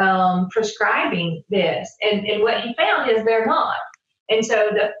prescribing this? And what he found is they're not. And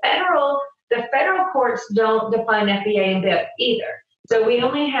so the federal courts don't define FBA and BIP either. So we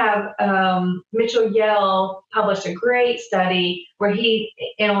only have Mitchell Yell published a great study where he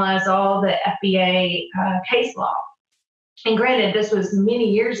analyzed all the FBA case law. And granted, this was many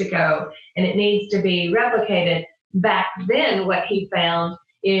years ago, and it needs to be replicated. Back then, what he found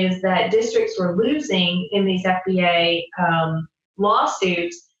is that districts were losing in these FBA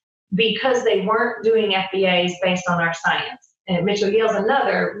lawsuits because they weren't doing FBAs based on our science. And Mitchell Yale's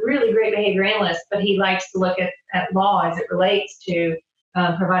another really great behavior analyst, but he likes to look at law as it relates to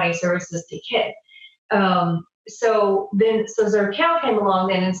providing services to kids. So Zirkel came along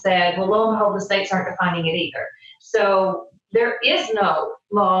then and said, well, lo and behold, the states aren't defining it either. So there is no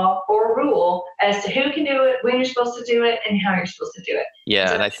law or rule as to who can do it, when you're supposed to do it, and how you're supposed to do it. Yeah,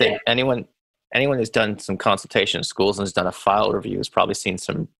 so and I think anyone who's done some consultation in schools and has done a file review has probably seen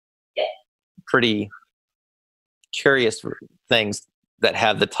some pretty curious things that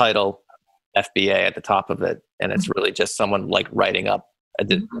have the title FBA at the top of it, and it's really just someone like writing up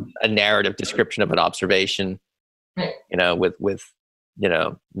a narrative description of an observation, right. With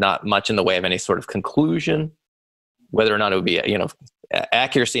not much in the way of any sort of conclusion, whether or not it would be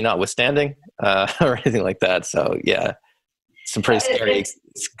accuracy notwithstanding or anything like that. So yeah, some pretty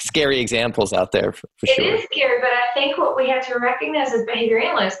scary examples out there for sure. It is scary, but I think what we have to recognize as behavior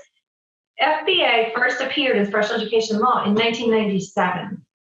analysts, FBA first appeared in special education law in 1997.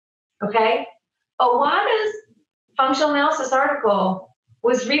 Okay? OWADA's functional analysis article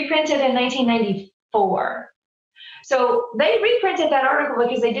was reprinted in 1994. So they reprinted that article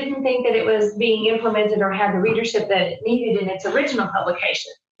because they didn't think that it was being implemented or had the readership that it needed in its original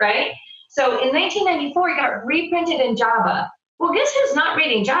publication, right? So in 1994, it got reprinted in Java. Well, guess who's not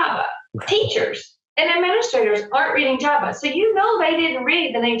reading Java? Teachers and administrators aren't reading Java. So you know they didn't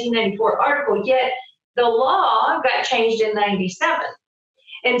read the 1994 article, yet the law got changed in 97.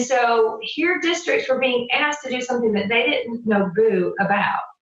 And so here districts were being asked to do something that they didn't know boo about.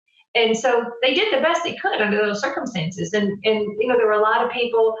 And so they did the best they could under those circumstances. And you know, there were a lot of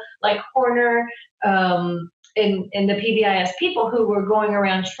people like Horner and the PBIS people who were going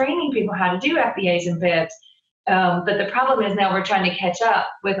around training people how to do FBAs and BIBs. But the problem is now we're trying to catch up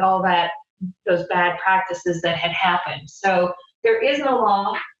with all those bad practices that had happened. So there is no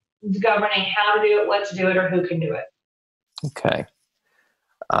law governing how to do it, what to do it, or who can do it. Okay.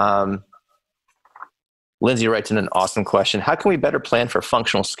 Lindsay writes in an awesome question. How can we better plan for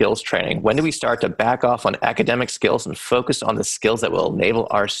functional skills training? When do we start to back off on academic skills and focus on the skills that will enable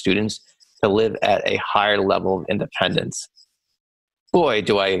our students to live at a higher level of independence? Boy,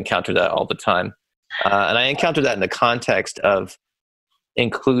 do I encounter that all the time. And I encounter that in the context of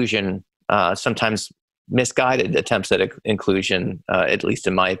inclusion, sometimes misguided attempts at inclusion, at least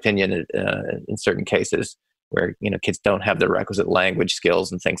in my opinion, in certain cases where, you know, kids don't have the requisite language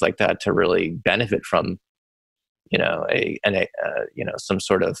skills and things like that to really benefit from, you know, some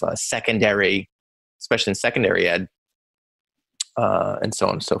sort of secondary, especially in secondary ed, and so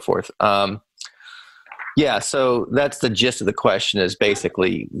on and so forth. Yeah, so that's the gist of the question is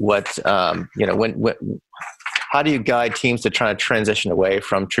basically what, how do you guide teams to try to transition away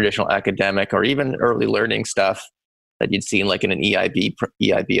from traditional academic or even early learning stuff that you'd seen like in an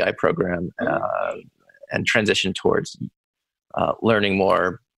EIBI program and transition towards learning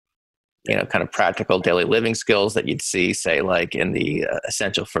more, you know, kind of practical daily living skills that you'd see, say, like in the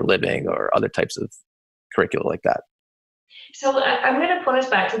Essential for Living or other types of curricula like that? So I'm going to point us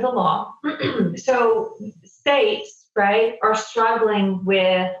back to the law. So states, right, are struggling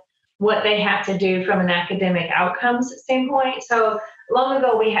with what they have to do from an academic outcomes standpoint. So long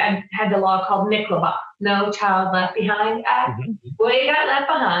ago, we had the law called NCLBA, No Child Left Behind Act. Mm-hmm. Well, it got left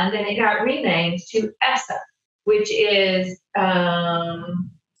behind and it got renamed to ESSA, which is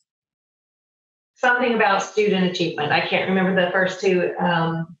something about student achievement. I can't remember the first two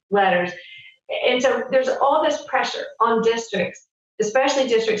letters. And so there's all this pressure on districts, especially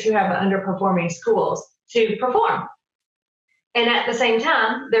districts who have underperforming schools, to perform. And at the same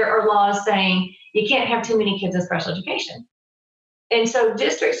time, there are laws saying you can't have too many kids in special education. And so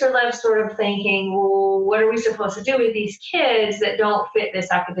districts are left sort of thinking, well, what are we supposed to do with these kids that don't fit this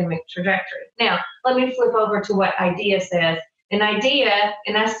academic trajectory? Now, let me flip over to what IDEA says. An IDEA,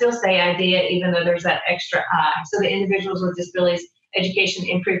 and I still say IDEA even though there's that extra I, so the Individuals with Disabilities Education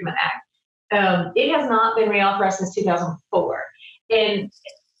Improvement Act. It has not been reauthorized since 2004. And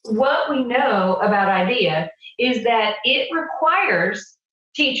what we know about IDEA is that it requires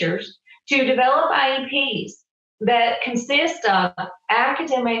teachers to develop IEPs that consist of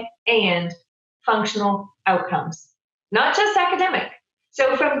academic and functional outcomes, not just academic.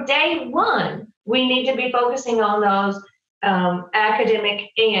 So from day one, we need to be focusing on those academic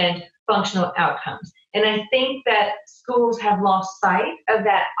and functional outcomes. And I think that schools have lost sight of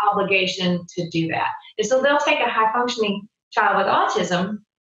that obligation to do that. And so they'll take a high-functioning child with autism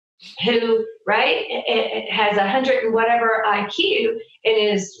who, right, it has 100 and whatever IQ and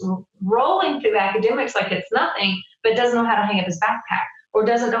is rolling through academics like it's nothing, but doesn't know how to hang up his backpack or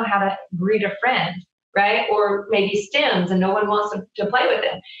doesn't know how to greet a friend, right? Or maybe stems and no one wants to play with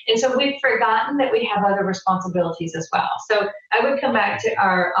him. And so we've forgotten that we have other responsibilities as well. So I would come back to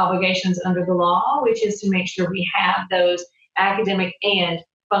our obligations under the law, which is to make sure we have those academic and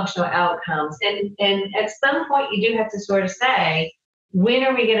functional outcomes. And at some point you do have to sort of say, when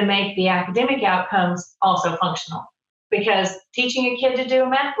are we going to make the academic outcomes also functional? Because teaching a kid to do a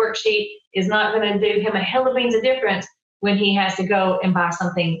math worksheet is not going to do him a hill of beans of difference when he has to go and buy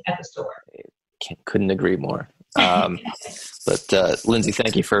something at the store. Couldn't agree more. But Lindsay,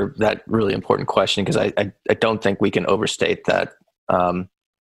 thank you for that really important question, because I don't think we can overstate that.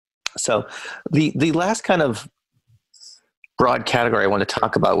 So the last kind of broad category I want to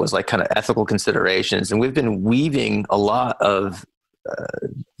talk about was like kind of ethical considerations. And we've been weaving a lot of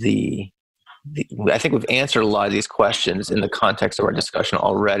I think we've answered a lot of these questions in the context of our discussion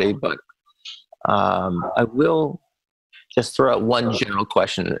already, but I will just throw out one general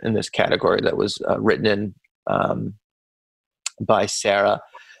question in this category that was written in by Sarah.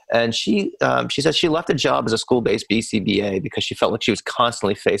 And she said she left a job as a school-based BCBA because she felt like she was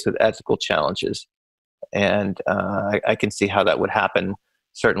constantly faced with ethical challenges. And I can see how that would happen,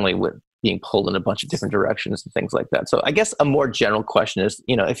 certainly with being pulled in a bunch of different directions and things like that. So I guess a more general question is,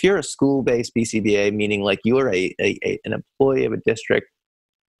 if you're a school-based BCBA, meaning like you're an employee of a district,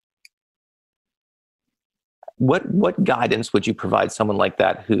 what guidance would you provide someone like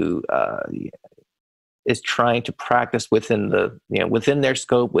that who is trying to practice within within their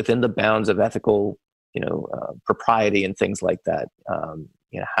scope, within the bounds of ethical, propriety and things like that?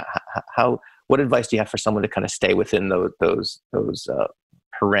 What advice do you have for someone to kind of stay within those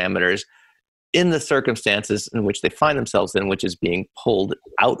parameters in the circumstances in which they find themselves in, which is being pulled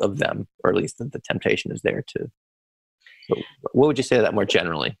out of them, or at least the temptation is there too? So what would you say to that more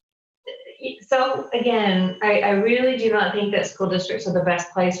generally? So again, I really do not think that school districts are the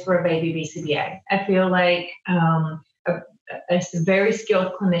best place for a baby BCBA. I feel like a very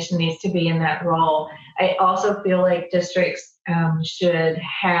skilled clinician needs to be in that role. I also feel like districts should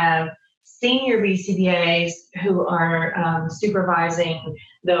have senior BCBAs who are supervising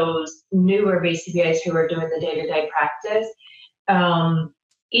those newer BCBAs who are doing the day-to-day practice.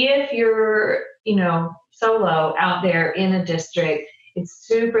 If you're, solo out there in a district, it's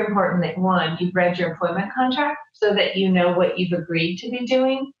super important that, one, you've read your employment contract so that you know what you've agreed to be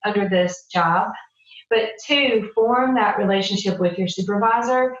doing under this job. But two, form that relationship with your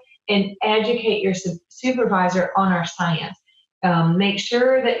supervisor and educate your supervisor on our science. Make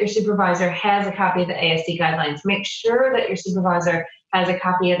sure that your supervisor has a copy of the ASD guidelines. Make sure that your supervisor has a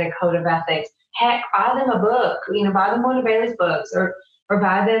copy of the Code of Ethics. Heck, buy them a book. Buy them one of Bailey's books, or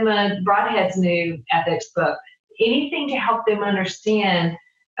buy them a Broadhead's new ethics book. Anything to help them understand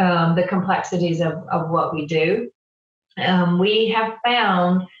the complexities of what we do. We have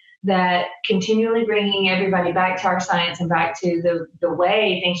found that continually bringing everybody back to our science and back to the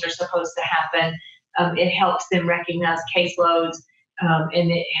way things are supposed to happen, it helps them recognize caseloads,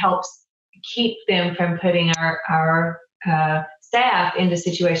 and it helps keep them from putting our staff into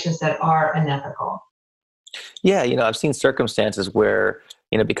situations that are unethical. Yeah, I've seen circumstances where,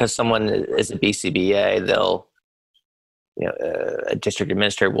 because someone is a BCBA, they'll, a district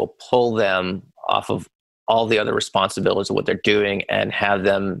administrator will pull them off of all the other responsibilities of what they're doing and have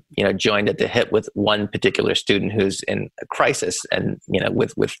them, joined at the hip with one particular student who's in a crisis and,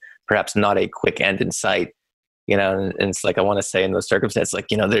 with perhaps not a quick end in sight, and it's like, I want to say in those circumstances, like,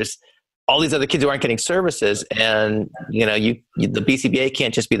 there's all these other kids who aren't getting services, and, the BCBA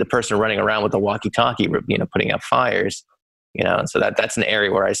can't just be the person running around with a walkie-talkie, putting out fires, and so that's an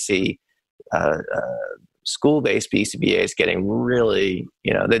area where I see, school-based BCBAs getting really,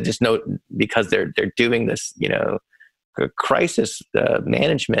 they just know, because they're doing this, crisis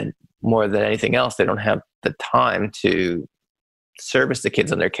management more than anything else. They don't have the time to service the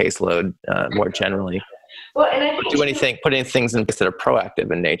kids on their caseload more generally. Well, and I think putting things in place that are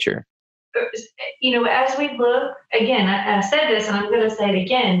proactive in nature. As we look, again, I said this and I'm going to say it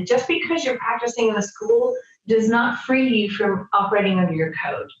again, just because you're practicing in a school does not free you from operating under your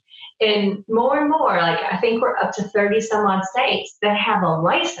code. And more, like, I think we're up to 30 some odd states that have a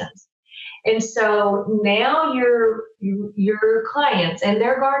license. And so now your clients and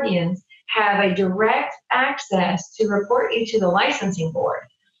their guardians have a direct access to report you to the licensing board.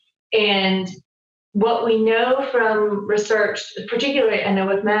 And what we know from research, particularly I know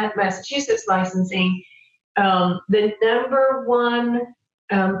with Massachusetts licensing, the number one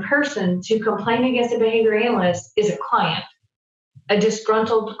person to complain against a behavior analyst is a client, a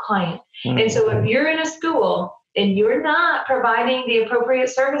disgruntled client. Mm-hmm. And so if you're in a school and you're not providing the appropriate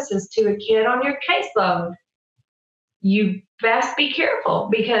services to a kid on your caseload, you best be careful,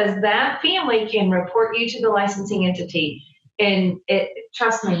 because that family can report you to the licensing entity. And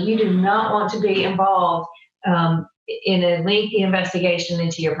trust me, you do not want to be involved in a lengthy investigation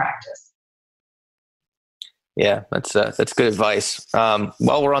into your practice. Yeah, that's good advice.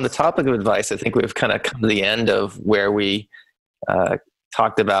 While we're on the topic of advice, I think we've kind of come to the end of where we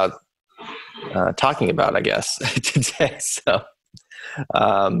talking about, I guess, today. So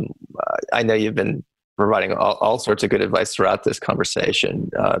I know you've been providing all sorts of good advice throughout this conversation.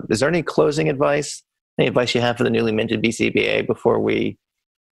 Is there any closing advice? Any advice you have for the newly minted BCBA before we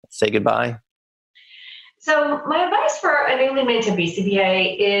say goodbye? So my advice for a newly minted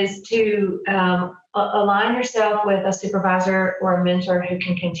BCBA is to align yourself with a supervisor or a mentor who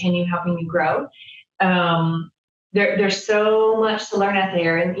can continue helping you grow. There's so much to learn out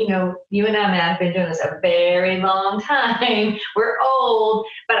there. And, you and I, Matt, have been doing this a very long time. We're old,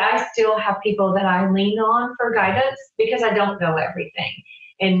 but I still have people that I lean on for guidance because I don't know everything.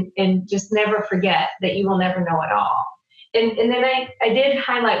 And just never forget that you will never know it all. And then I did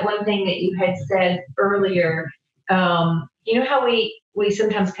highlight one thing that you had said earlier. You know how we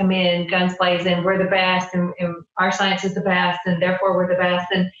sometimes come in guns blazing, we're the best, and our science is the best, and therefore we're the best.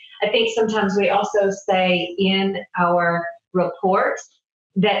 And I think sometimes we also say in our reports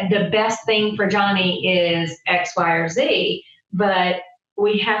that the best thing for Johnny is X, Y, or Z. But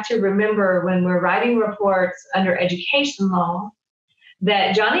we have to remember when we're writing reports under education law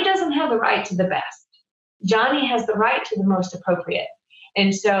that Johnny doesn't have the right to the best. Johnny has the right to the most appropriate.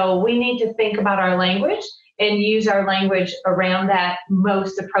 And so we need to think about our language and use our language around that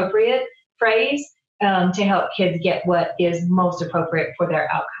most appropriate phrase to help kids get what is most appropriate for their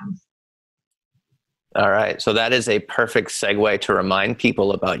outcomes. All right. So that is a perfect segue to remind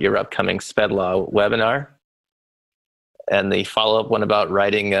people about your upcoming SPED Law webinar and the follow-up one about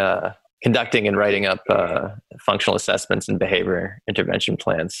conducting and writing up functional assessments and behavior intervention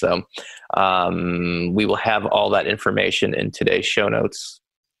plans. So we will have all that information in today's show notes.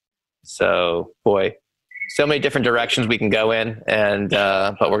 So, boy, so many different directions we can go in, and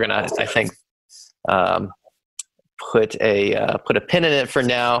but we're gonna, I think, put a pin in it for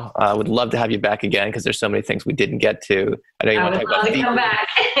now. I would love to have you back again because there's so many things we didn't get to. I know you want to talk about feeding. Come back.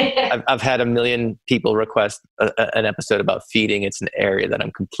 I've had 1 million people request an episode about feeding. It's an area that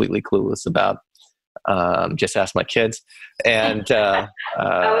I'm completely clueless about. Just ask my kids. And I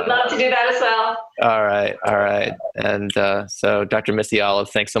would love to do that as well. All right. And so, Dr. Missy Olive,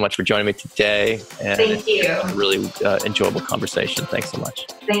 thanks so much for joining me today. And thank you. A really enjoyable conversation. Thanks so much.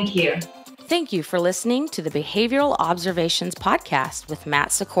 Thank you. Thank you for listening to the Behavioral Observations Podcast with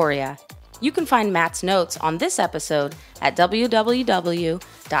Matt Sikoria. You can find Matt's notes on this episode at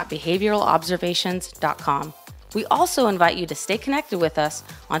www.behavioralobservations.com. We also invite you to stay connected with us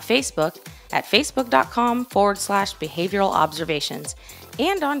on Facebook at facebook.com/behavioral observations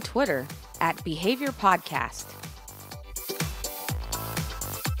and on Twitter at Behavior Podcast.